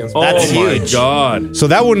greatest audience. That's Oh my huge. God. So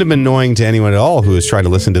that wouldn't have been annoying to anyone at all who was trying to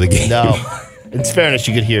listen to the game. No. In fairness,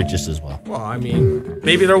 you could hear it just as well. Well, I mean,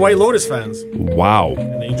 maybe they're White Lotus fans. Wow.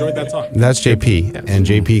 And they enjoyed that song. That's JP. And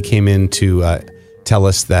JP came in to tell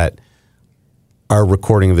us that our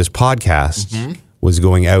recording of this podcast was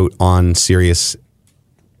going out on Sirius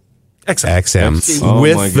XM Oh my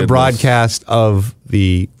with goodness. the broadcast of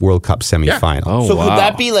the World Cup semifinal. Oh, So wow. could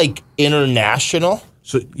that be like international?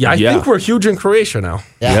 So I Yeah. think we're huge in Croatia now.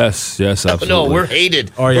 Yeah. Yes, absolutely. No, we're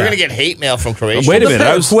hated. Oh, yeah. We're gonna get hate mail from Croatia. Wait a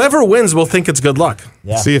minute. Whoever wins will think it's good luck.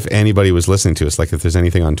 Yeah. See if anybody was listening to us, like if there's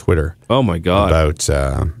anything on Twitter Oh my God. about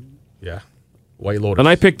Yeah. White Lotus. And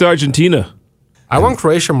I picked Argentina. I won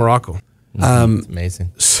Croatia, Morocco. It's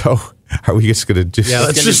amazing. So, are we just going to Yeah,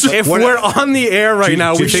 let's just if we're on the air right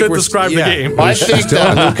now, we should describe the game. I think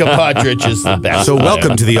that Luka Modric is the best. So,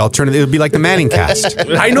 welcome to the alternative. It would be like the Manning cast.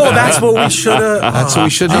 I know, that's what we should have. That's what we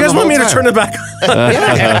should You have. guys want me to turn it back?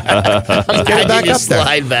 I'm Get it back you up there.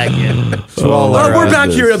 slide back in. We're back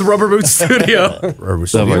here at the Rubber Boot Studio.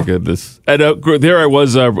 Oh my goodness! And there I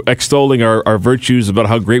was extolling our virtues about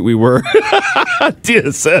how great we were.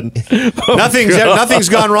 TSN. Nothing's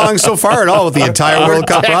gone wrong so far at all with the entire World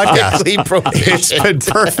Cup broadcast. It's been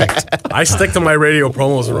perfect. I stick to my radio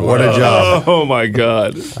promos. What a job. Oh my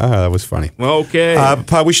God! That was funny. Okay.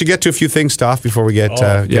 We should get to a few things, Stoff, before we get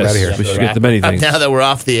out of here. We should get to many things. Now that we're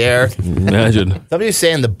off the air, Imagine. somebody was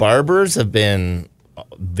saying the barbers have been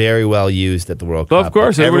very well used at the World Cup. Of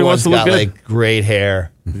course, everybody wants to look got, good. like great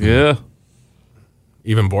hair. Yeah.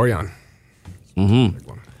 Even Borjan.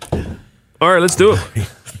 All right, let's do it.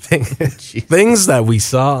 Things that we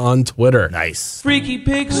saw on Twitter. Nice. Freaky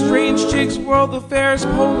pigs, strange chicks, world affairs,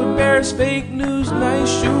 polar bears, fake news, nice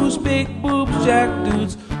shoes, big boobs, jack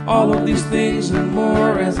dudes. All of these things and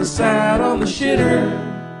more as I sat on the shitter.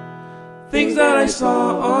 Things that I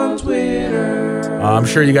saw on Twitter. I'm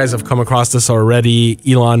sure you guys have come across this already.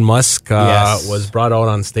 Elon Musk Yes. was brought out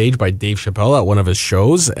on stage by Dave Chappelle at one of his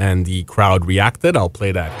shows, and the crowd reacted. I'll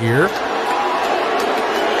play that here.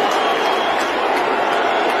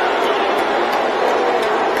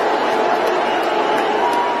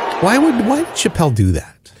 Why did Chappelle do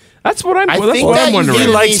that? That's what I'm. I That's think what that I'm wondering. He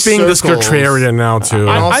in likes these being the circles- contrarian now, too.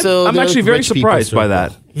 Also, I'm the actually very rich people surprised by circle.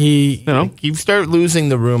 that. He, You know, You start losing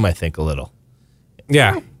the room, I think, a little.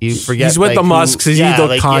 yeah. You forget. He's with the Musks. He's with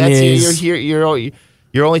the Kanyes.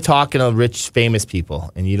 You're only talking to rich, famous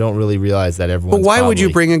people, and you don't really realize that everyone. But why would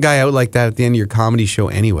you bring a guy out like that at the end of your comedy show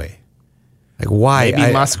anyway? Like, why?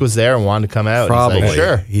 Maybe Musk was there and wanted to come out. Probably. He's like,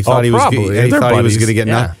 sure. He thought he was. probably. He They're thought he was buddies. going to get.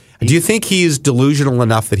 Yeah. Do you think he's delusional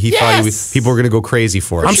enough that he thought Yes. people were going to go crazy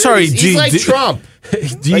for it? I'm sorry. He's like Trump.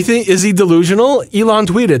 Do you think, is he delusional? Elon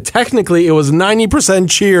tweeted, technically it was 90%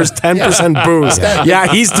 cheers, 10% booze. Yeah,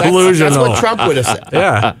 he's delusional. That's what Trump would have said.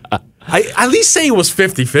 Yeah. At least say it was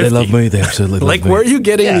 50-50. they love me. They absolutely love Like, me. where are you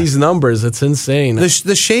getting Yeah. these numbers? It's insane. The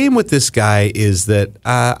shame with this guy is that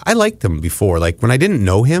I liked him before. Like when I didn't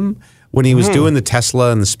know him, when he was doing the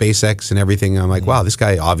Tesla and the SpaceX and everything, I'm like, wow, this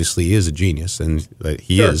guy obviously is a genius, and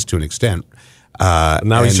he is to an extent.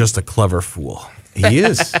 Now he's just a clever fool. He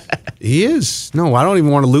is. He is. No, I don't even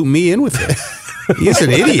want to loop me in with it. He's an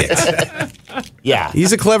idiot. Yeah.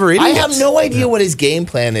 He's a clever idiot. I have no idea what his game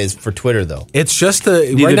plan is for Twitter, though. It's just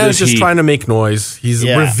right now does he's just he. trying to make noise. He's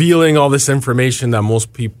Yeah. revealing all this information that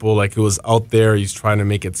most people, like, it was out there. He's trying to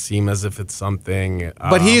make it seem as if it's something.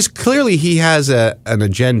 But he has an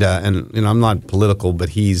agenda, and I'm not political, but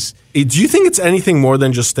Do you think it's anything more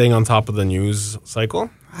than just staying on top of the news cycle?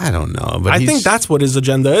 I don't know. But I think that's what his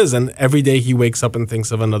agenda is, and every day he wakes up and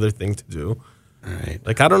thinks of another thing to do. right.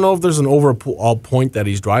 Like, I don't know if there's an overall point that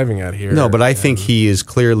he's driving at here. No, but I think he is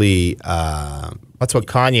clearly That's what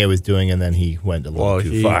Kanye was doing, and then he went a little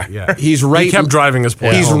too far. Yeah. he's right. He kept driving his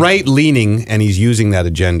point. He's home. right leaning, and he's using that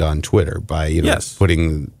agenda on Twitter by Yes.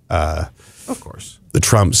 putting Of course. the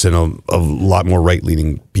Trumps and a lot more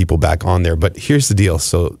right-leaning people back on there. But here's the deal.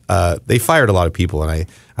 So they fired a lot of people, and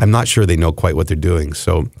I'm not sure they know quite what they're doing.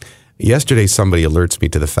 So yesterday somebody alerts me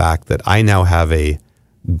to the fact that I now have a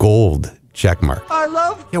gold check mark.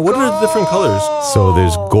 Yeah, what are the different colors? So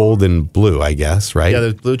there's gold and blue, I guess, right? Yeah,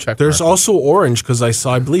 there's blue check. There's mark. also orange, because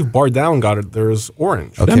I believe Bar Down got it. There's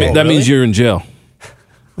orange. Okay. That means you're in jail.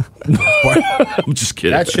 I'm just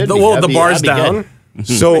kidding. That should The, be. well, That'd the be- bar's that'd be down. good.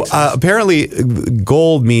 So apparently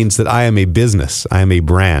gold means that I am a business. I am a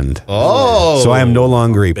brand. Oh. So I am no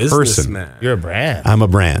longer a person. Businessman. You're a brand. I'm a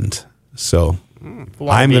brand. So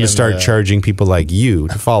I'm going to start charging people like you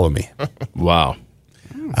to follow me. Wow.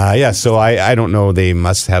 Yeah, so I don't know. They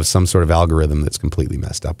must have some sort of algorithm that's completely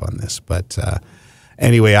messed up on this. But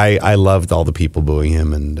anyway, I loved all the people booing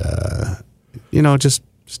him, and just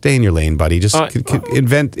stay in your lane, buddy. Just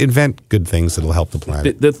invent good things that'll help the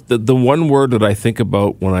planet. The one word that I think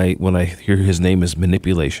about when I hear his name is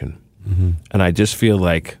manipulation, and I just feel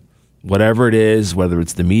like whatever it is, whether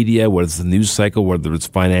it's the media, whether it's the news cycle, whether it's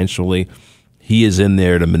financially, he is in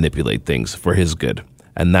there to manipulate things for his good.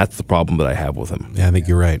 And that's the problem that I have with him. Yeah, I think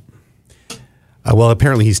you're right. Well,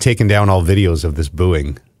 apparently he's taken down all videos of this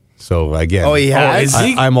booing. So again, Oh, he has?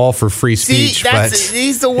 I'm all for free speech, but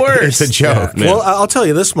He's the worst. it's a joke. Well, I'll tell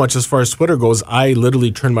you this much as far as Twitter goes. I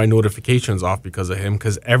literally turned my notifications off because of him,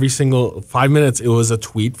 because every single 5 minutes it was a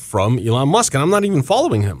tweet from Elon Musk, and I'm not even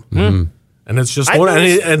following him. And it's just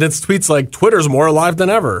and it's tweets like Twitter's more alive than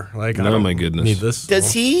ever. Like, oh my goodness, need this.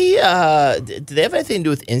 Does he? Do they have anything to do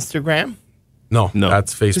with Instagram? No,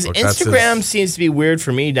 that's Facebook. Instagram seems to be weird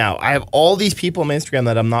for me now. I have all these people on my Instagram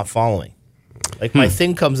that I'm not following. Like my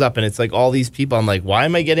thing comes up and it's like all these people. I'm like, why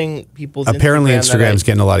am I getting people's? Apparently, Instagram's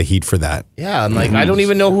getting a lot of heat for that. Yeah, I'm like, I don't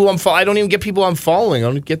even know who I'm following. I don't even get people I'm following. I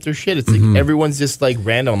don't get their shit. It's like everyone's just like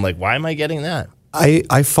random. I'm like, why am I getting that?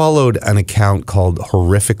 I followed an account called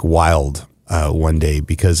Horrific Wild one day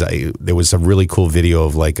because there was a really cool video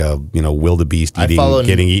of like a wildebeest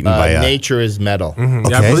getting eaten by a Nature is Metal. Mm-hmm. Okay.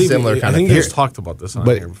 Yeah, I believe similar kind I of think thing. he's talked about this on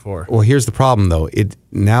here before. Well, here's the problem though.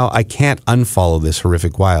 Now I can't unfollow this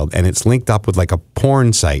Horrific Wild, and it's linked up with like a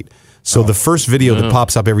porn site. So the first video that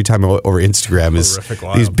pops up every time over Instagram is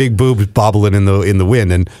these big boobs bobbling in the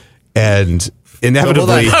wind, and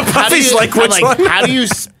inevitably, how do you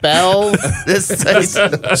spell this?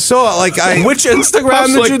 So like which Instagram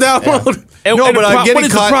did you download? Yeah. No, but I'm getting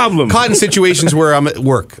problem? caught in situations where I'm at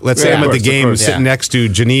work. Let's say I'm at the game sitting next to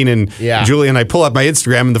Janine and Julie, and I pull up my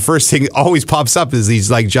Instagram, and the first thing always pops up is these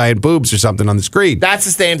like giant boobs or something on the screen. That's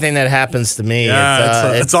the same thing that happens to me.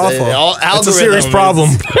 Yeah, it's awful. It's a serious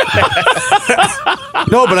algorithm problem.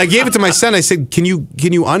 No, but I gave it to my son. I said, "Can you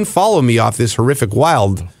unfollow me off this Horrific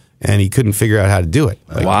Wild?" And he couldn't figure out how to do it.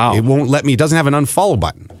 Like, wow. It won't let me. It doesn't have an unfollow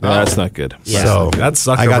button. No, that's not good. Yeah. So that's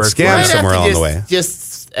I got scammed somewhere along the way.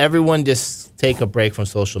 Everyone just take a break from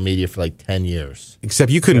social media for like 10 years.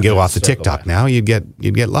 Except you couldn't go off the TikTok now. You'd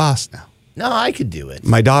get lost now. No, I could do it.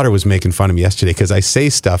 My daughter was making fun of me yesterday because I say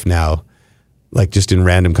stuff now, like just in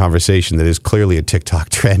random conversation that is clearly a TikTok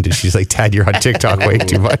trend, and she's like, "Dad, you're on TikTok way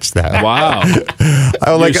too much now." Wow.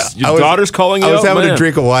 Your daughter's calling you I was out, having man. a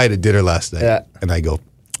drink of wine at dinner last night, and I go,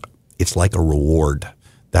 "It's like a reward."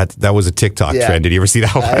 That was a TikTok trend. Did you ever see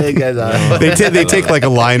that one? I think I know. They take like a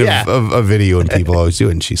line of a video, and people always do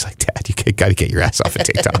it. And she's like, "Dad, you got to get your ass off of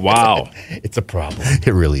TikTok." Wow. It's a problem.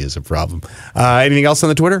 It really is a problem. Anything else on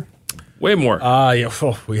the Twitter? Way more.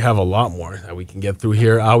 We have a lot more that we can get through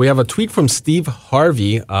here. We have a tweet from Steve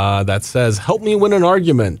Harvey that says, "Help me win an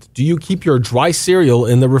argument. Do you keep your dry cereal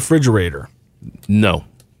in the refrigerator?" No.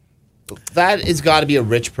 That has got to be a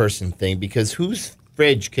rich person thing because whose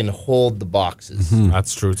fridge can hold the boxes?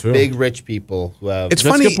 That's true too. Big rich people who have. It's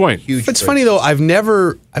That's funny. a good point. Huge It's fridges. funny though. I've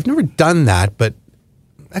never done that, but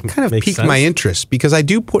that kind of Makes piqued sense. my interest because I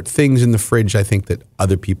do put things in the fridge I think that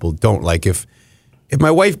other people don't. Like if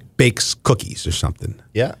my wife bakes cookies or something,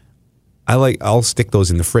 Yeah. I'll stick those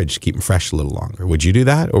in the fridge to keep them fresh a little longer. Would you do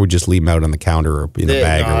that, or would you just leave them out on the counter or in a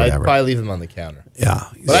bag or I'd whatever? probably leave them on the counter. Yeah.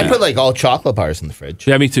 But I put like all chocolate bars in the fridge.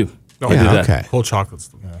 Yeah, me too. I do Yeah, that. okay. Cold chocolates.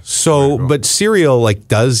 So, but cereal like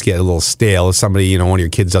does get a little stale if somebody, one of your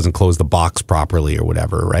kids doesn't close the box properly or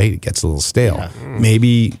whatever, right? It gets a little stale.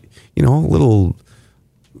 Maybe,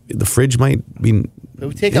 the fridge might be It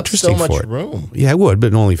would take up so interesting much for it. room. Yeah, it would,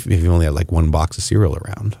 but only if you only had like one box of cereal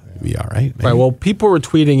around. It'd be all right. Maybe. Right. Well, people were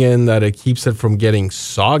tweeting in that it keeps it from getting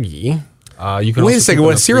soggy. You can Wait also a second. keep it What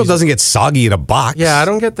in a cereal freezer. doesn't get soggy in a box? Yeah, I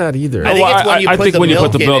don't get that either. I think it's when you I put think the when you put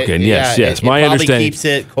milk the milk in, yes. it My probably understanding keeps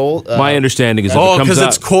it cold. My understanding is if it Oh, comes because out,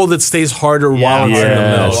 it's cold, it stays harder while it's in the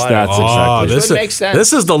Yes, milk. that's Oh, exactly. this It makes sense.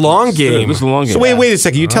 This is the long game. This is a long game. So wait a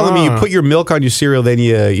second. You're telling me you put your milk on your cereal, then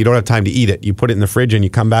you don't have time to eat it. You put it in the fridge and you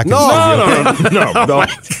come back. No.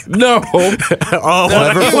 Oh,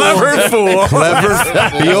 clever fool.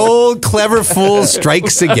 The old clever fool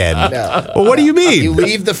strikes again. Well, what do you mean? You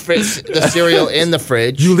leave the cereal in the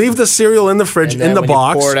fridge. You leave the cereal in the fridge, and in then the when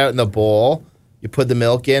box. You pour it out in the bowl. You put the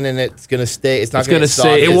milk in, and it's gonna stay. It's not gonna gonna get soggy.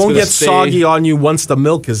 stay- It It's won't gonna get stay- soggy on you once the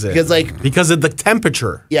milk is in. Because of the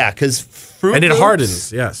temperature. Yeah, because Fruit And it Loops,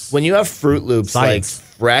 hardens, yes. When you have Fruit Loops Science.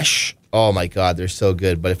 like fresh, oh my god, they're so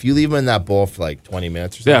good. But if you leave them in that bowl for like 20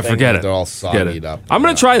 minutes or something, forget it. They're all Forget soggied it. up. I'm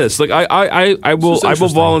going to try this. Like I will interesting.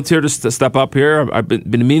 volunteer to step up here. I've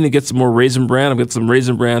been meaning to get some more Raisin Bran. I've got some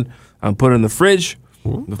Raisin Bran. I'm putting it in the fridge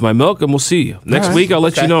with my milk, and we'll see. Next week, I'll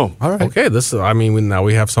let you know. All right. Okay, now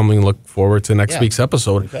we have something to look forward to next week's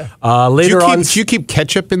episode. Okay. Later on, Do you keep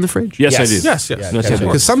ketchup in the fridge? Yes, I do. Yes. Yeah, Yes, I do.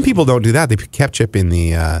 Because some people don't do that. They put ketchup in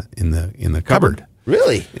the cupboard.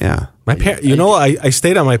 Really? Yeah. I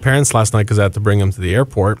stayed at my parents last night because I had to bring them to the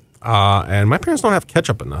airport, and my parents don't have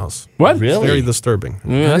ketchup in the house. What? It's Really? very disturbing.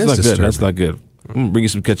 Yeah, that's is not good. disturbing. That's not good. I'm gonna bring you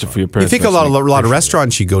some ketchup for your You parents. think a next lot week. of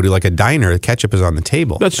restaurants you go to, like a diner, the ketchup is on the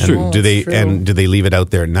table. That's And true. Do they That's true. do they leave it out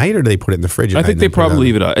there at night, or do they put it in the fridge? At I night think and they then put it probably on?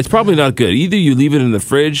 leave it out. It's probably not good. Either you leave it in the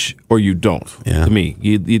fridge or you don't. Yeah. To me,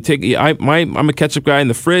 you take. I'm a ketchup guy in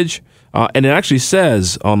the fridge, and it actually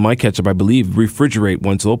says on my ketchup, I believe, refrigerate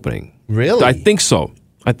once opening. Really? I think so.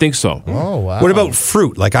 I think so. Oh, wow. What about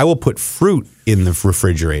fruit? Like I will put fruit in the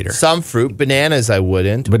refrigerator. some fruit? Bananas, I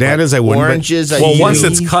wouldn't. Bananas, but I wouldn't, but- Oranges, I Well, do. once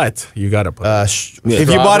it's cut, you got to put it. If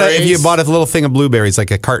you bought a little thing of blueberries,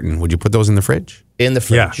 like a carton, would you put those in the fridge? in the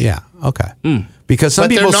fridge. Yeah. Okay. Because some But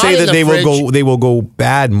they're people not say in that the they will go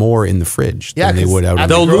bad more in the fridge Yeah, than they 'cause would out at in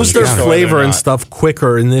the They'll the lose their grocery store, flavor they're and not. stuff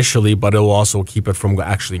quicker initially, but it'll also keep it from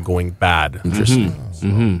actually going bad. Interesting. It's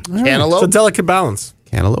Cantaloupe a delicate balance.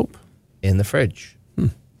 Cantaloupe. in the fridge.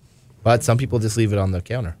 But some people just leave it on the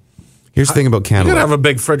counter. Here's the thing about You gotta cantaloupe. have a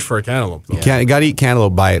big fridge for a cantaloupe, though. You got to eat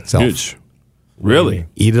cantaloupe by itself. Huge. Really?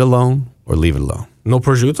 Eat it alone or leave it alone. No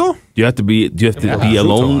prosciutto? Do you have to be prosciutto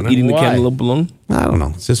alone on it. eating the Why? cantaloupe alone? I don't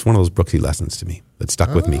know. It's just one of those Brooksy lessons to me that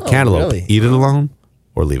stuck with me. Oh, Cantaloupe. really? Eat it alone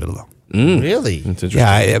or leave it alone. Really? It's interesting.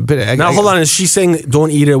 Yeah, but Now, hold on. Is she saying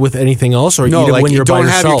don't eat it with anything else or No, eat it like when you're don't by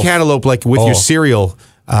have yourself? your cantaloupe like with Oh. your cereal.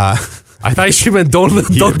 I thought she meant don't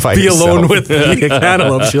by be alone yourself. with the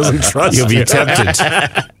cantaloupe. She doesn't trust You'll be you.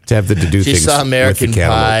 tempted to do She things. saw American with the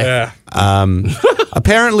cantaloupe. Pie. Yeah.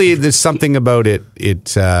 Apparently, there's something about it.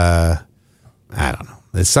 I don't know.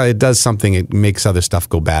 It does something. It makes other stuff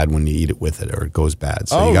go bad when you eat it with it, or it goes bad.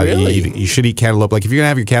 So Oh, you got really? you should eat cantaloupe. Like if you're gonna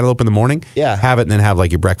have your cantaloupe in the morning, Yeah. have it and then have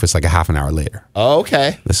like your breakfast like a half an hour later. Oh,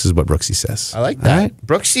 okay. This is what Brooksy says. I like All that. right?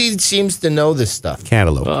 Brooksy seems to know this stuff.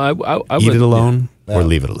 Cantaloupe. I Eat would- it alone or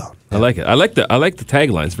leave it alone. I like it. I like the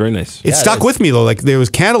tagline. It's very nice. It stuck with me though. Like there was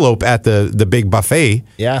cantaloupe at the big buffet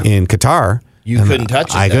in Qatar. You and couldn't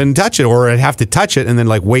touch it I then. couldn't touch it, or I'd have to touch it and then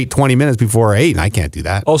like wait 20 minutes before I ate, and I can't do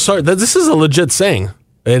that. Oh, sorry. This is a legit saying.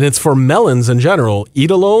 And it's for melons in general.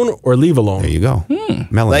 Eat alone or leave alone. There you go.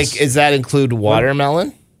 Melons. Like, does that include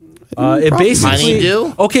watermelon? It basically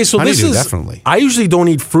Honeydew? Okay, so this Honeydew, is definitely. I usually don't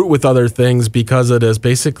eat fruit with other things because it is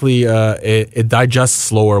basically it digests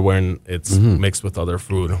slower when it's mixed with other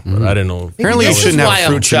food. But I don't know. Apparently, you This is shouldn't why have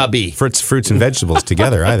I'm fruits chubby. fruits and vegetables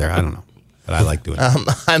together either. I don't know, but I like doing it.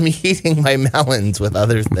 I'm eating my melons with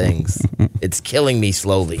other things. It's killing me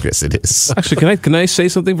slowly. Yes, it is. Actually, can I say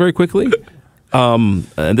something very quickly?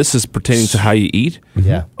 And this is pertaining to how you eat.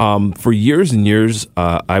 Yeah. For years and years,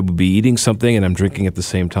 I would be eating something and I'm drinking at the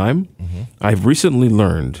same time. I've recently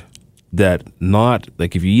learned that not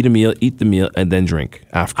like if you eat the meal and then drink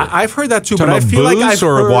after. I've heard that too, Talking but I about feel like booze I've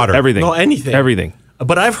or heard water? Everything. No, anything. Everything.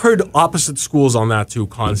 But I've heard opposite schools on that too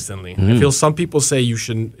constantly. I feel some people say you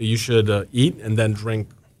should eat and then drink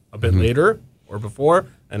a bit later or before,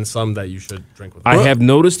 and some that you should drink with. I have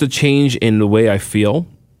noticed a change in the way I feel,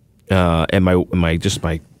 and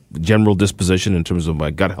my general disposition in terms of my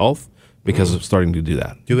gut health because of starting to do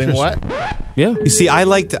that. Doing what? Yeah. You see, I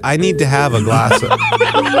need to have a glass of.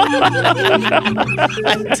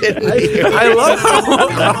 I love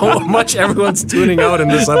how much everyone's tuning out in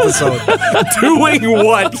this episode. Doing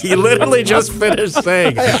what? He literally just finished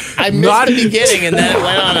saying. I missed the beginning, and then it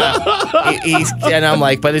went on and I'm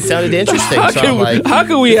like, but it sounded interesting. So I'm like, How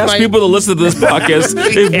can we it's ask my- people to listen to this podcast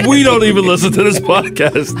if we don't even listen to this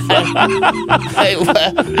podcast?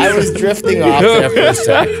 I was drifting off there for a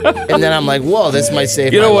sec, and then I'm like, whoa, this might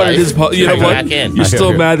save You know my what life. it is? You know Back what? in. You're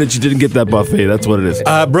still mad that you didn't get that buffet. That's what it is.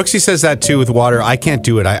 Brooksy says that too with water. I can't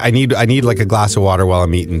do it. I need like a glass of water while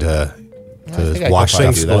I'm eating to think I wash could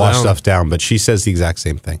probably stuff do that. wash stuff down. But she says the exact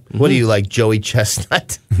same thing. What are you like, Joey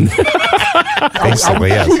Chestnut? Basically,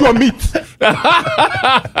 yes.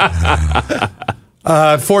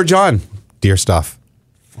 Fort John, dear stuff.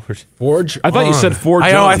 Forge. I thought you said Fort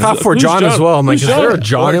I know. I John. thought for Who's John as well. I'm like, Who's is there a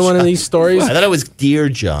John in one of these stories? I thought it was Dear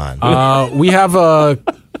John. We have a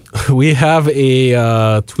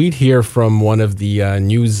tweet here from one of the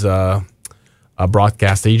news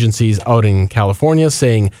broadcast agencies out in California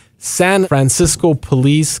saying San Francisco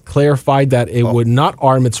police clarified that it would not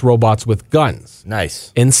arm its robots with guns.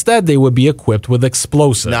 Nice. Instead, they would be equipped with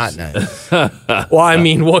explosives. Not nice. Well, I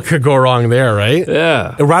mean, what could go wrong there, right?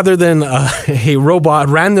 Yeah. Rather than a robot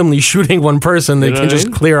randomly shooting one person, they You know can what I just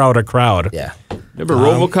mean? clear out a crowd. Yeah. Remember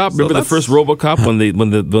RoboCop? Remember the first RoboCop when the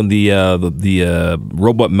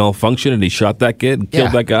robot malfunctioned and he shot that kid, and killed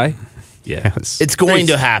Yeah. that guy? Yeah. It's going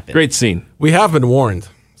to happen. Great scene. We have been warned.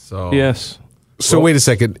 So Yes. So wait a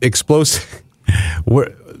second. These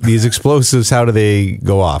explosives, how do they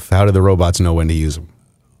go off? How do the robots know when to use them?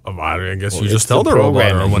 I guess you it's just tell the the robot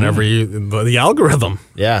or programming. whenever the algorithm.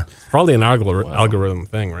 Yeah. Probably an algorithm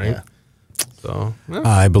thing, right? Yeah. So yeah.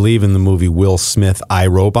 I believe in the movie Will Smith, I,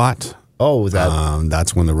 Robot. Oh, was that?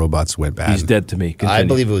 That's when the robots went bad. He's dead to me. I Continue.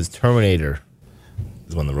 believe it was Terminator.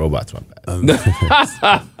 Is when the robots went bad.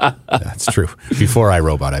 That's true. Before I,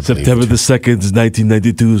 Robot, I believe. September the 2nd,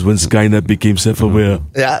 1992 is when Skynet became self-aware.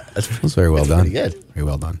 Yeah, that's That's very well done. pretty good. Very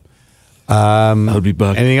well done. I'll be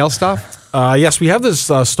back. Anything else, Steph? Yes, we have this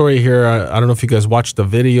story here. I don't know if you guys watched the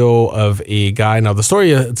video of a guy. Now, the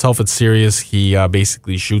story itself, it's serious. He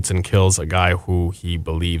basically shoots and kills a guy who he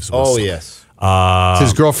believes was... Oh, yes. It's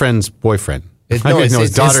his girlfriend's boyfriend. It's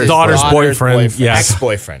his daughter's boyfriend. Yes.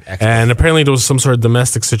 Ex-boyfriend. And apparently there was some sort of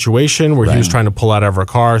domestic situation where he was trying to pull out of her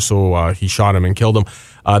car, so he shot him and killed him.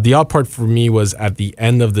 The odd part for me was at the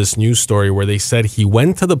end of this news story where they said he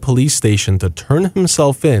went to the police station to turn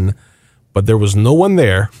himself in, but there was no one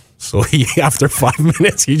there. So after 5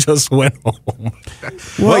 minutes, he just went home.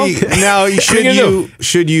 Well,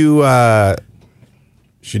 should you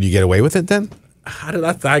get away with it then?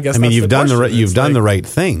 I guess. I mean, you've done the the right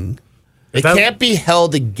thing. It can't be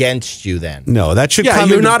held against you then. No, that should come.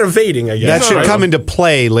 You're not evading. I guess that should come into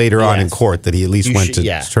play later on in court. That he at least went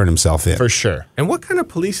to turn himself in for sure. And what kind of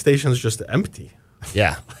police station is just empty?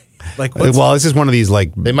 Yeah. Well, this is one of these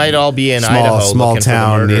they might all be in Idaho, small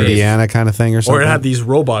town Indiana kind of thing or something. Or it had these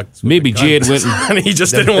robots. Maybe Jade went and he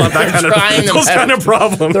just didn't want that kind of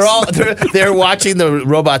problems. They're watching the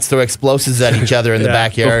robots throw explosives at each other in the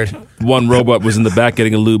backyard. One robot was in the back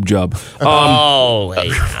getting a lube job. Wait. What?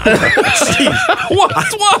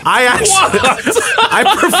 I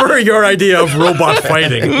prefer your idea of robot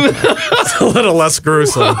fighting. It's a little less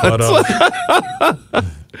gruesome, but.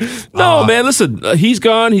 No, man, listen, he's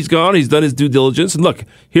gone. He's done his due diligence. And look,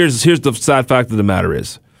 here's the sad fact of the matter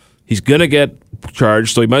is he's going to get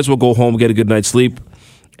charged, so he might as well go home, get a good night's sleep,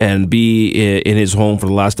 and be in his home for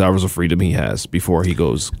the last hours of freedom he has before he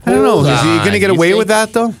goes. I don't know. Is he going to get away with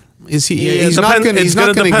that, though? Is he? He's not going to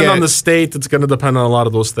depend on the state. It's going to depend on a lot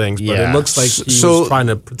of those things. But it looks like he was trying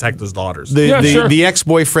to protect his daughters. The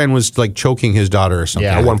ex-boyfriend was like choking his daughter or something.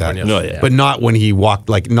 Yeah, at one that. point. Yes. But not when he walked.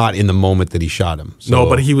 Like not in the moment that he shot him. So. No,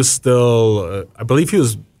 but he was still. I believe he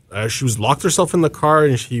was. She was locked herself in the car,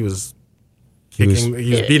 and he was kicking.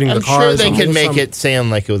 He was beating the car. I'm sure they can make it sound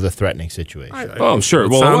like it was a threatening situation. Sure.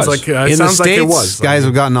 Well, it was. Like in the States, like it was. Guys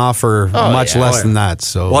have gotten off for much less than that.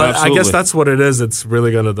 So, I guess that's what it is. It's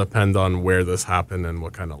really going to depend on where this happened and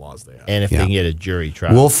what kind of laws they have, and if they can get a jury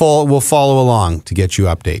trial. We'll follow along to get you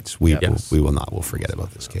updates. We will not. We'll forget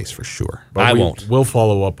about this case for sure. But I won't. We'll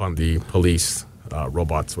follow up on the police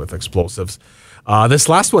robots with explosives. This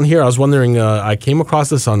last one here, I was wondering, I came across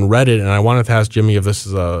this on Reddit, and I wanted to ask Jimmy if this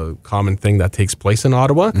is a common thing that takes place in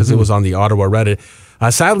Ottawa, because it was on the Ottawa Reddit.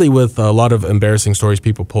 Sadly, with a lot of embarrassing stories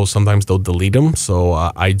people post, sometimes they'll delete them, so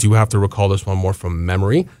I do have to recall this one more from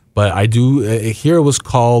memory. But I do, here it was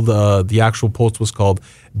called, the actual post was called,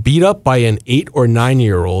 Beat Up by an 8 or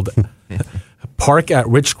 9-year-old Park at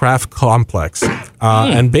Richcraft Complex.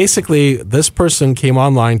 And basically, this person came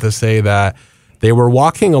online to say that they were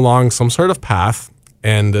walking along some sort of path,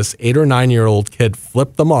 and this 8 or 9-year-old kid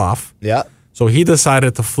flipped them off. Yeah. So he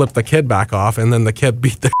decided to flip the kid back off, and then the kid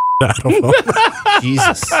beat the shit out of him.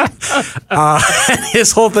 Jesus. And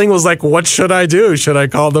his whole thing was like, what should I do? Should I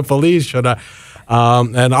call the police? Should I?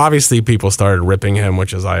 And obviously people started ripping him,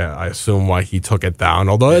 which is, I assume, why he took it down.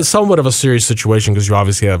 Although it's somewhat of a serious situation because you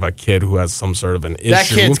obviously have a kid who has some sort of an issue. That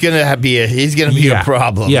kid's going to be a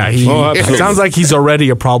problem. Yeah, it sounds like he's already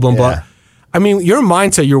a problem, but I mean, your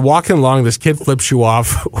mindset, you're walking along, this kid flips you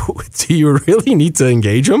off. Do you really need to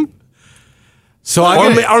engage him? So,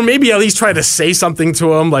 or maybe at least try to say something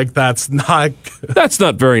to him like that's not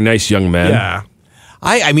very nice, young man. Yeah.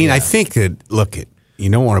 I mean, I think that, look, you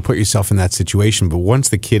don't want to put yourself in that situation, but once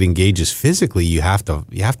the kid engages physically, you have to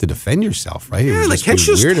defend yourself, right? Yeah, like can't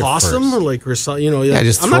you just toss him or something,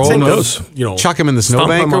 just throw him, chuck him in the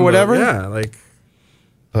snowbank or whatever.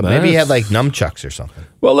 But maybe he had like nunchucks or something.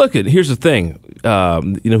 Well, look, here's the thing. Who are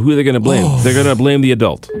they going to blame? They're going to blame the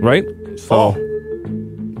adult, right? So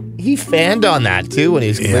he fanned on that too when he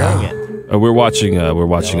was clearing it. We're watching the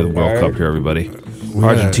World Cup here, everybody.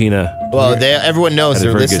 Argentina. Well, everyone knows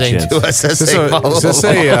they're listening to us as they follow.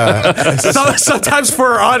 Sometimes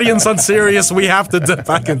for our audience on Sirius, we have to dip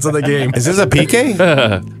back into the game. Is this a PK?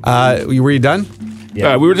 Were you done?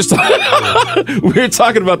 Yeah, we were just we were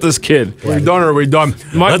talking about this kid. We're done. Or we done?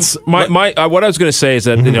 What I was going to say is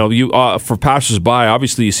that you for passersby,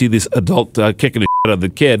 obviously you see this adult kicking the shit out of the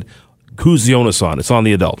kid. Who's the onus on? It's on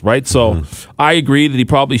the adult, right? So I agree that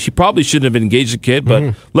she probably shouldn't have engaged the kid,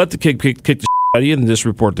 but let the kid kick the shit out of you and just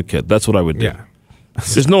report the kid. That's what I would do. Yeah.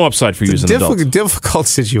 There's no upside for you as an adult. It's a difficult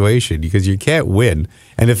situation because you can't win,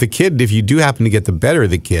 and if you do happen to get the better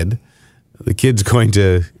of the kid's going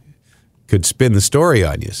to. Could spin the story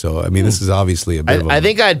on you. So, I mean, this is obviously a bit of a... I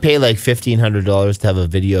think I'd pay like $1,500 to have a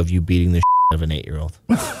video of you beating the shit of an 8-year-old.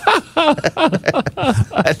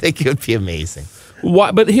 I think it would be amazing.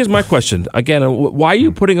 Why? But here's my question. Again, why are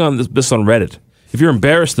you putting on this on Reddit? if you're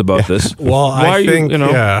embarrassed about this, Well, why I think, are you,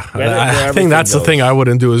 I think that's the thing I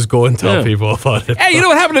wouldn't do is go and tell people about it. Hey, you know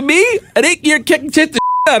what happened to me? An 8-year kick hit the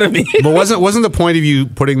out of me. But wasn't the point of you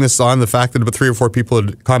putting this on the fact that about 3 or 4 people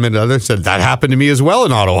had commented on it and said that happened to me as well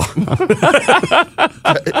in Ottawa?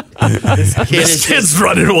 This kid's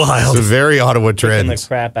running wild. It's a very Ottawa Kicking the trend.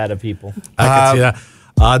 crap out of people. I can see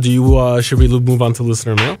that. Should we move on to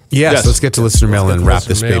listener mail? Yes, let's get to listener mail and wrap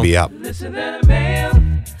this listener mail. baby up. Listener mail.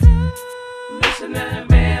 Listener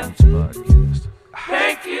mail.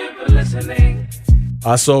 Thank you for listening.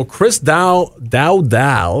 So Chris Dow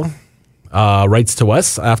writes to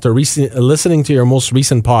us after listening to your most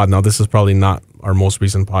recent pod. Now, this is probably not our most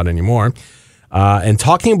recent pod anymore. And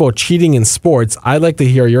talking about cheating in sports, I'd like to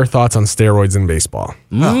hear your thoughts on steroids in baseball.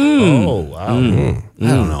 Oh, wow. I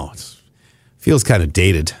don't know. It feels kind of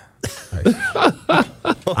dated.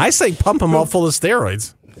 I say pump them all full of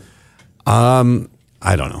steroids.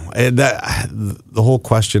 I don't know. The whole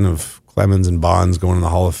question of Clemens and Bonds going in the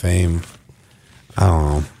Hall of Fame, I don't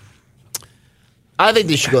know. I think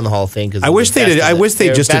they should go in the Hall of Fame because I wish they did. I wish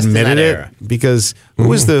they just admitted it because who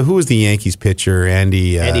was the Yankees pitcher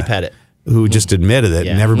Andy Pettit, who just admitted it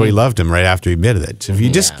and everybody Mm-hmm. loved him right after he admitted it. So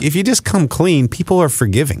if you just come clean, people are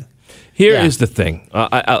forgiving. Here is the thing.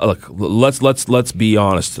 Look, let's be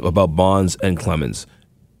honest about Bonds and Clemens.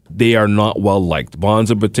 They are not well liked.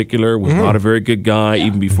 Bonds in particular was not a very good guy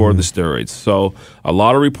even before the steroids. So a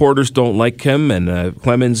lot of reporters don't like him, and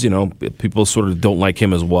Clemens, people sort of don't like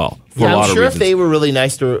him as well. For a lot I'm of sure reasons. if they were really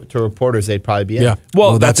nice to reporters, they'd probably be in. Yeah.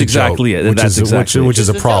 Well, that's a exactly joke, it. Which is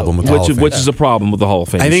a problem with the Hall of Fame. Which is a problem with the Hall of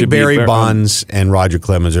Fame. I It think should be Barry fair- Bonds and Roger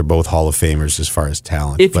Clemens are both Hall of Famers as far as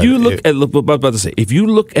talent. If you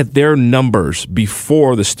look at their numbers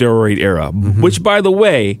before the steroid era, which by the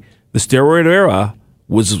way, the steroid era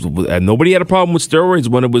was nobody had a problem with steroids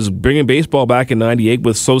when it was bringing baseball back in '98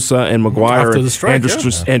 with Sosa and McGuire After the and strike,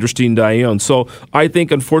 Androstine Dion. So I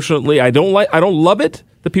think, unfortunately, I don't love it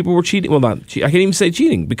that people were cheating. Well, I can't even say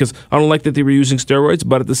cheating because I don't like that they were using steroids.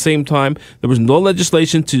 But at the same time, there was no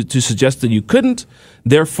legislation to suggest that you couldn't.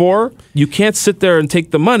 Therefore, you can't sit there and take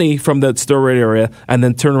the money from that steroid area and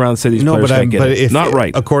then turn around and say these players can't get it. Not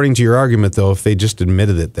right. According to your argument, though, if they just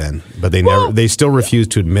admitted it, then they still refuse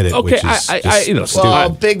to admit it. Okay, which is stupid. Well,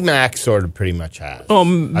 Big Mac sort of pretty much has.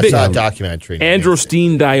 I saw a documentary.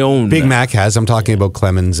 Androstine Dion. Big Mac has. I'm talking about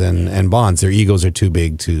Clemens and Bonds. Their egos are too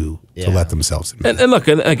big to let themselves admit. And look,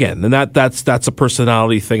 and again, that's a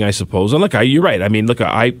personality thing, I suppose. And look, you're right. I mean, look,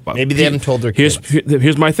 maybe they haven't told their kids.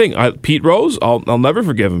 Here's my thing. Pete Rose, I'll never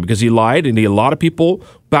forgive him because he lied, and a lot of people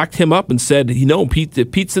backed him up and said, Pete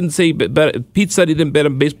didn't say Pete said he didn't bet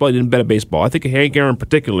on baseball. He didn't bet on baseball. I think Hank Aaron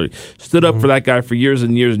particularly stood up for that guy for years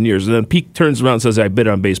and years and years, and then Pete turns around and says, "I bet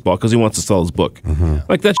on baseball" because he wants to sell his book.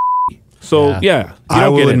 Like that's. So I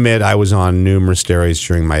will admit I was on numerous steroids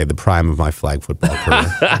during the prime of my flag football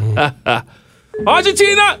career.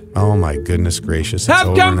 Argentina Oh my goodness gracious! It's have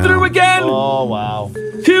over come now. through again. Oh wow!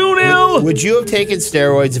 2-0. Would you have taken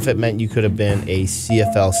steroids if it meant you could have been a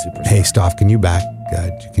CFL superstar? Hey, Stoff, can you back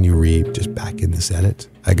in this edit?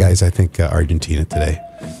 Guys, I think Argentina today.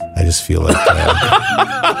 I just feel like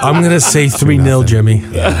I'm going to say 3-0, Jimmy.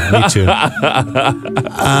 yeah, me too.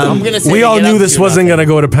 I'm gonna say We they all get knew up this 2-0. wasn't going to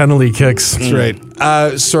go to penalty kicks. That's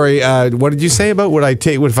right. Sorry, what did you say about would I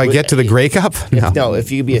take? If I get to the Grey Cup? No,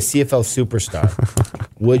 if you could be a CFL superstar,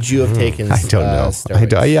 would you have taken? I don't know.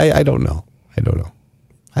 Steroids? I don't know.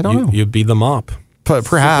 I don't know. You'd be the mop.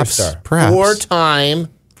 Perhaps. Superstar.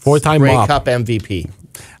 Four-time Grey mop. Cup MVP.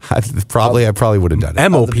 I probably would have done it.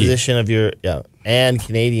 Of MOP. the position of your and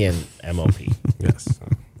Canadian MOP. Yes.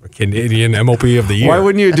 Canadian MOP of the year. Why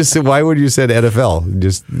wouldn't you just? Why would you said NFL?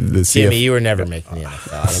 Just the Jimmy, CF. you were never making the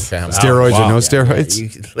NFL. I don't care how much- Steroids or no Yeah,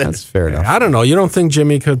 steroids? That's fair enough. I don't know. You don't think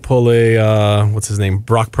Jimmy could pull a, what's his name,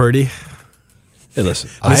 Brock Purdy? Hey, listen.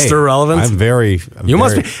 Mr. Relevant? I'm very. You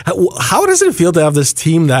must be. How does it feel to have this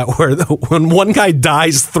team that where when one guy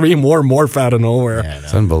dies, 3 more morph out of nowhere?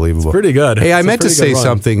 It's unbelievable. It's pretty good. Hey, I It's a meant to pretty say good run.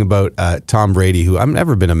 something about Tom Brady, who I've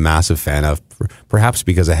never been a massive fan of, perhaps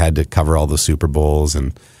because I had to cover all the Super Bowls,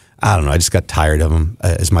 and I don't know, I just got tired of him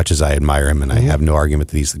as much as I admire him, and I have no argument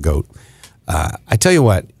that he's the GOAT. I tell you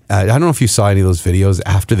what, I don't know if you saw any of those videos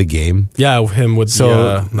after the game. Yeah, him with So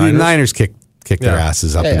the the Niners. Niners kicked their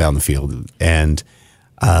asses up and down the field, and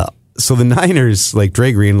so the Niners, like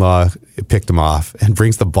Dre Greenlaw, picked him off and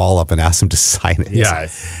brings the ball up and asks him to sign it. Yeah.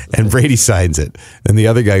 And Brady signs it. And the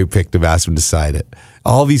other guy who picked him asked him to sign it.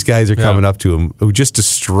 All these guys are coming up to him who just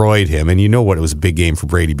destroyed him. And you know what? It was a big game for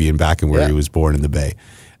Brady being back in where he was born in the Bay.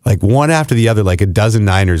 like one after the other, like a dozen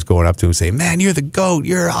Niners going up to him saying, "Man, you're the GOAT.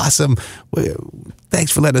 You're awesome.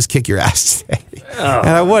 Thanks for letting us kick your ass today."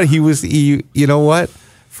 And you know what?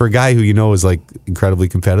 For a guy who is like incredibly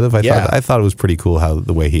competitive, I thought it was pretty cool how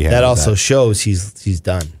the way he handled that. Also shows he's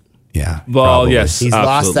done. Yeah. Well, probably. yes. He's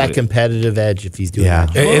lost that competitive edge if he's doing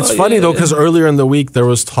that. It's funny, though, because earlier in the week, there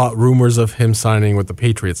was rumors of him signing with the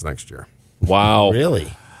Patriots next year. Wow.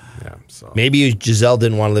 Really? Yeah. So Maybe Giselle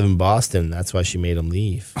didn't want to live in Boston. That's why she made him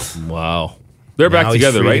leave. Wow. They're Now back he's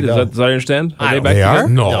together, free right? to go. Does I understand? Are I they don't- back They together? are?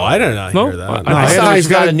 no, I did not No? hear that. I I saw he's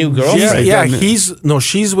got a new girlfriend.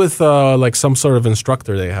 She's with like some sort of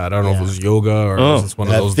instructor they had. I don't know if it was yoga or it was one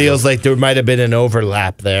of That those. feels like there might have been an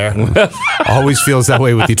overlap there. Always feels that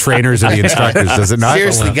way with the trainers and the instructors, does it not?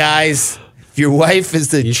 Seriously, guys, if your wife is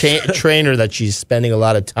the trainer that she's spending a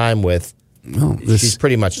lot of time with, she's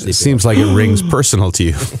pretty much sleeping. It seems like it rings personal to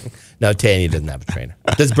you. No, Tanya doesn't have a trainer.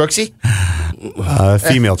 Does Brooksy?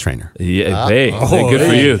 Female trainer. Yeah, hey, good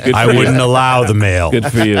for you. Good for I you. wouldn't allow the male. Good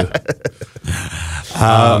for you.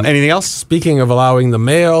 Anything else? Speaking of allowing the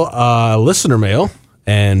mail, listener mail,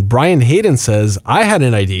 and Brian Hayden says, I had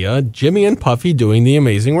an idea, Jimmy and Puffy doing the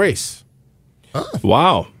Amazing Race.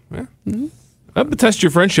 Wow. That would test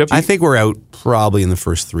your friendship. I think we're out probably in the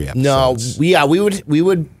first 3 episodes. No, we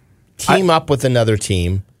would team up with another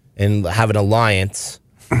team and have an alliance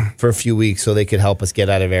for a few weeks so they could help us get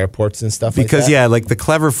out of airports and stuff Because, like that. like the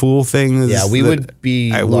clever fool thing. We would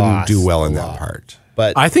be I wouldn't lost do well a in lot. that part.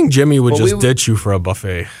 But I think Jimmy would Well, just we- ditch you for a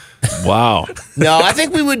buffet. Wow. no, I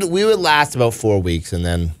think we would last about 4 weeks and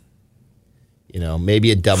then,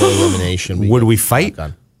 maybe a double elimination. Would we fight?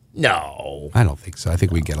 No. I don't think so. I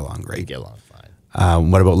think we'd get along We great. get along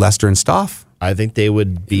fine. What about Lester and Stoff? I think they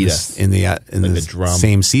would beat us. In the a drum.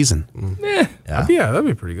 same season. Yeah, that'd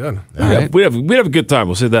be pretty good. All right. We'd have a good time.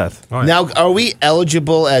 We'll say that. Now, are we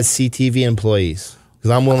eligible as CTV employees?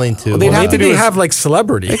 Because I'm willing to. they'd have Maybe to do they a- have like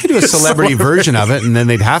celebrity. They could do a celebrity version of it, and then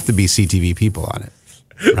they'd have to be CTV people on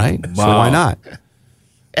it, right? So Wow. why not?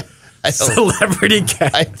 Celebrity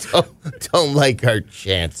cat. I don't like our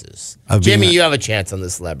chances. Of being Jimmy, a- you have a chance on the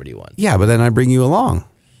celebrity one. Yeah, but then I bring you along.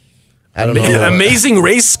 I don't know. Amazing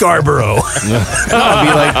Race Scarborough. It'd be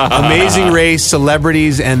like Amazing Race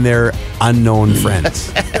celebrities and their unknown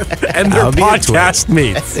friends. and their That'll be a podcast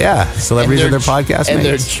mates. Yeah, celebrities and their podcast and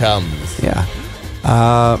their mates. chums. Yeah.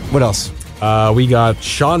 What else? We got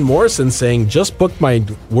Sean Morrison saying, just booked my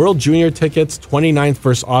World Junior tickets, 29th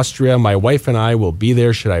versus Austria. My wife and I will be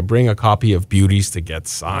there. Should I bring a copy of Beauties to get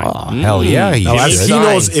signed? Oh, hell yeah, you Now, as should. he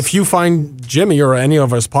knows, Signs. if you find Jimmy or any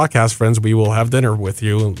of us podcast friends, we will have dinner with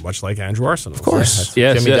you, much like Andrew Arsenal. Of course.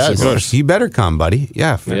 Yes, Jimmy yes, does. of course. You better come, buddy.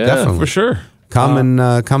 Yeah, Yeah, definitely. for sure. Come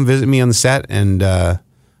and come visit me on the set and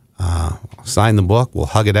sign the book. We'll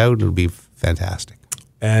hug it out. It'll be fantastic.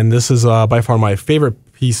 And this is by far my favorite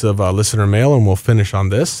piece of listener mail, and we'll finish on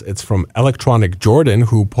this. It's from Electronic Jordan,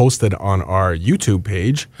 who posted on our YouTube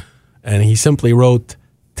page, and he simply wrote,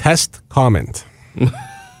 test comment.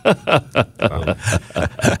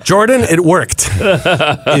 Jordan, it worked.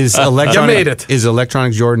 Is electronic, You made it. Is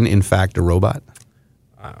Electronic Jordan in fact a robot?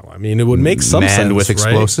 I mean, it would make some Man sense, with right?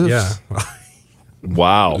 explosives? Yeah.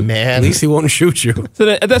 Wow. At Man, least he won't shoot you. So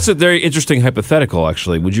that's a very interesting hypothetical,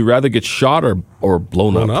 actually. Would you rather get shot or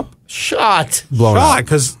blown Blown up? up? shot. Blown Shot, up.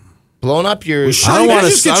 because Blown up your. I don't you want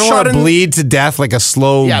just get to shot in- bleed to death like a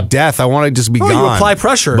slow Yeah. death. I want to just be you gone. apply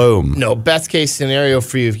pressure. Boom. No, best case scenario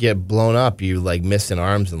for you if you get blown up, you like missing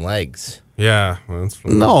arms and legs. Yeah. Well, that's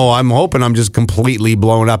No, I'm hoping I'm just completely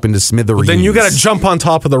blown up into smithereens. Then you got to jump on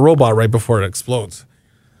top of the robot right before it explodes.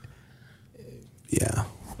 Yeah.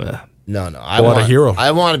 No, I What a want hero.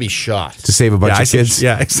 I want to be shot. To save a bunch I of said- kids.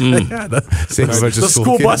 Yeah, exactly. Yeah, Save a bunch the of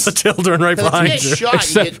school kids. bus of children right But to behind get you.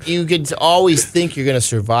 shot, you could always think you're going to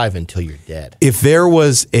survive until you're dead. If there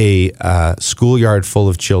was a schoolyard full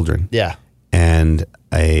of children Yeah. and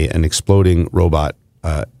an exploding robot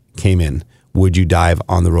came in, would you dive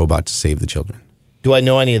on the robot to save the children? Do I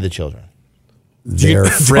know any of the children? They're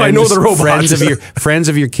do I know the robot? friends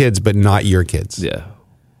of your kids, but not your kids. Yeah.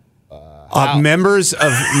 Members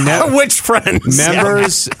of Which friends?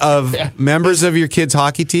 members of your kids'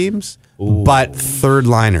 hockey teams, but third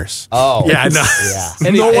liners. Oh. Yeah, no.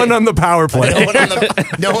 Yeah. No one on the power play.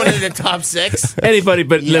 No one in the top six? Anybody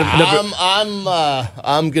but Yeah, number,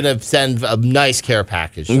 I'm gonna send a nice care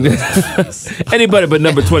package. to those guys. anybody but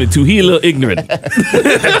number 22. He a little ignorant.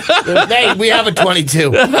 Hey, we have a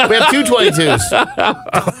 22. We have two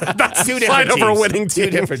 22s. That's two different sign of our teams. winning Two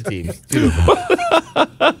team. different teams.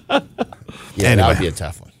 Yeah, Anyway. that would be a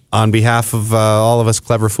tough one. On behalf of all of us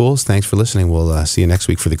clever fools, thanks for listening. We'll see you next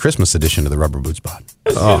week for the Christmas edition of the Rubber Boots Pod.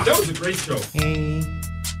 That was a great show.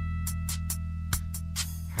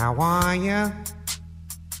 How are you?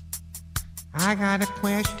 I got a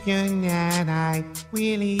question that I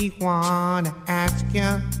really wanna ask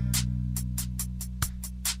you.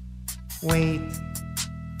 Wait.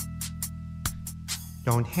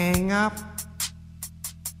 Don't hang up.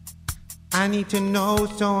 I need to know,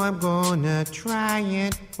 so I'm gonna try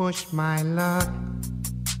and push my luck.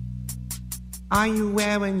 Are you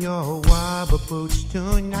wearing your rubber boots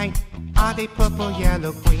tonight? Are they purple,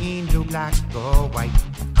 yellow, green, blue, black, or white?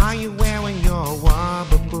 Are you wearing your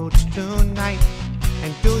rubber boots tonight?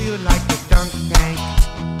 And do you like the dunk tank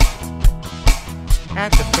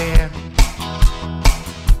at the fair?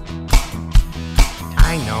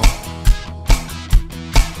 I know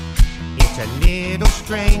it's a little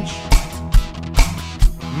strange,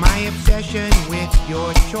 my obsession with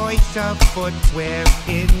your choice of footwear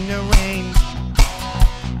in the rain.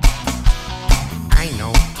 I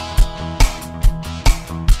know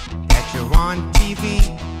that you're on TV,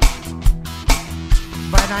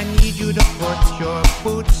 but I need you to put your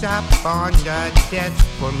boots up on the desk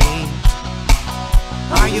for me.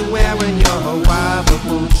 Are you wearing your rubber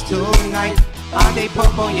boots tonight? Are they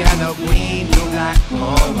purple, yellow, green, blue, black,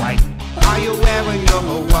 or white? Are you wearing your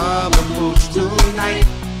rubber boots tonight?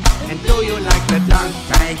 And do you like the dunk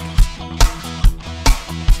tank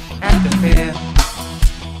at the fair?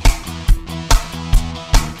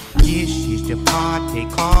 This is the part they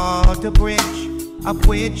call the bridge. A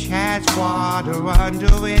bridge has water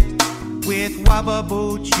under it. With rubber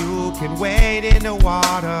boots you can wade in the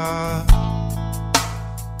water.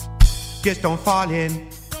 Just don't fall in.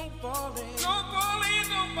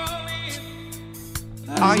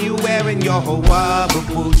 Are you wearing your rubber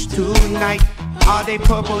boots tonight? Are they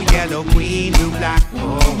purple, yellow, green, blue, black,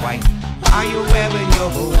 or white? Are you wearing your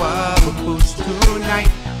rubber boots tonight?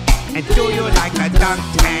 And do you like a dunk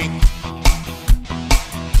tank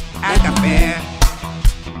at the fair?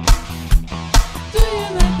 Do you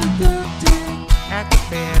like the dunk tank at the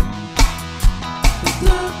fair? The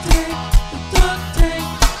dunk tank, the dunk tank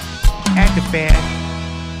at the fair.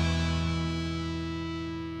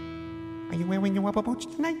 Are you wearing your rubber boots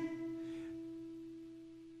tonight?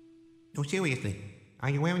 No, seriously. Are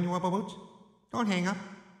you wearing your rubber boots? Don't hang up,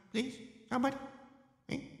 please. Somebody.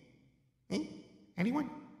 Hey? Anyone?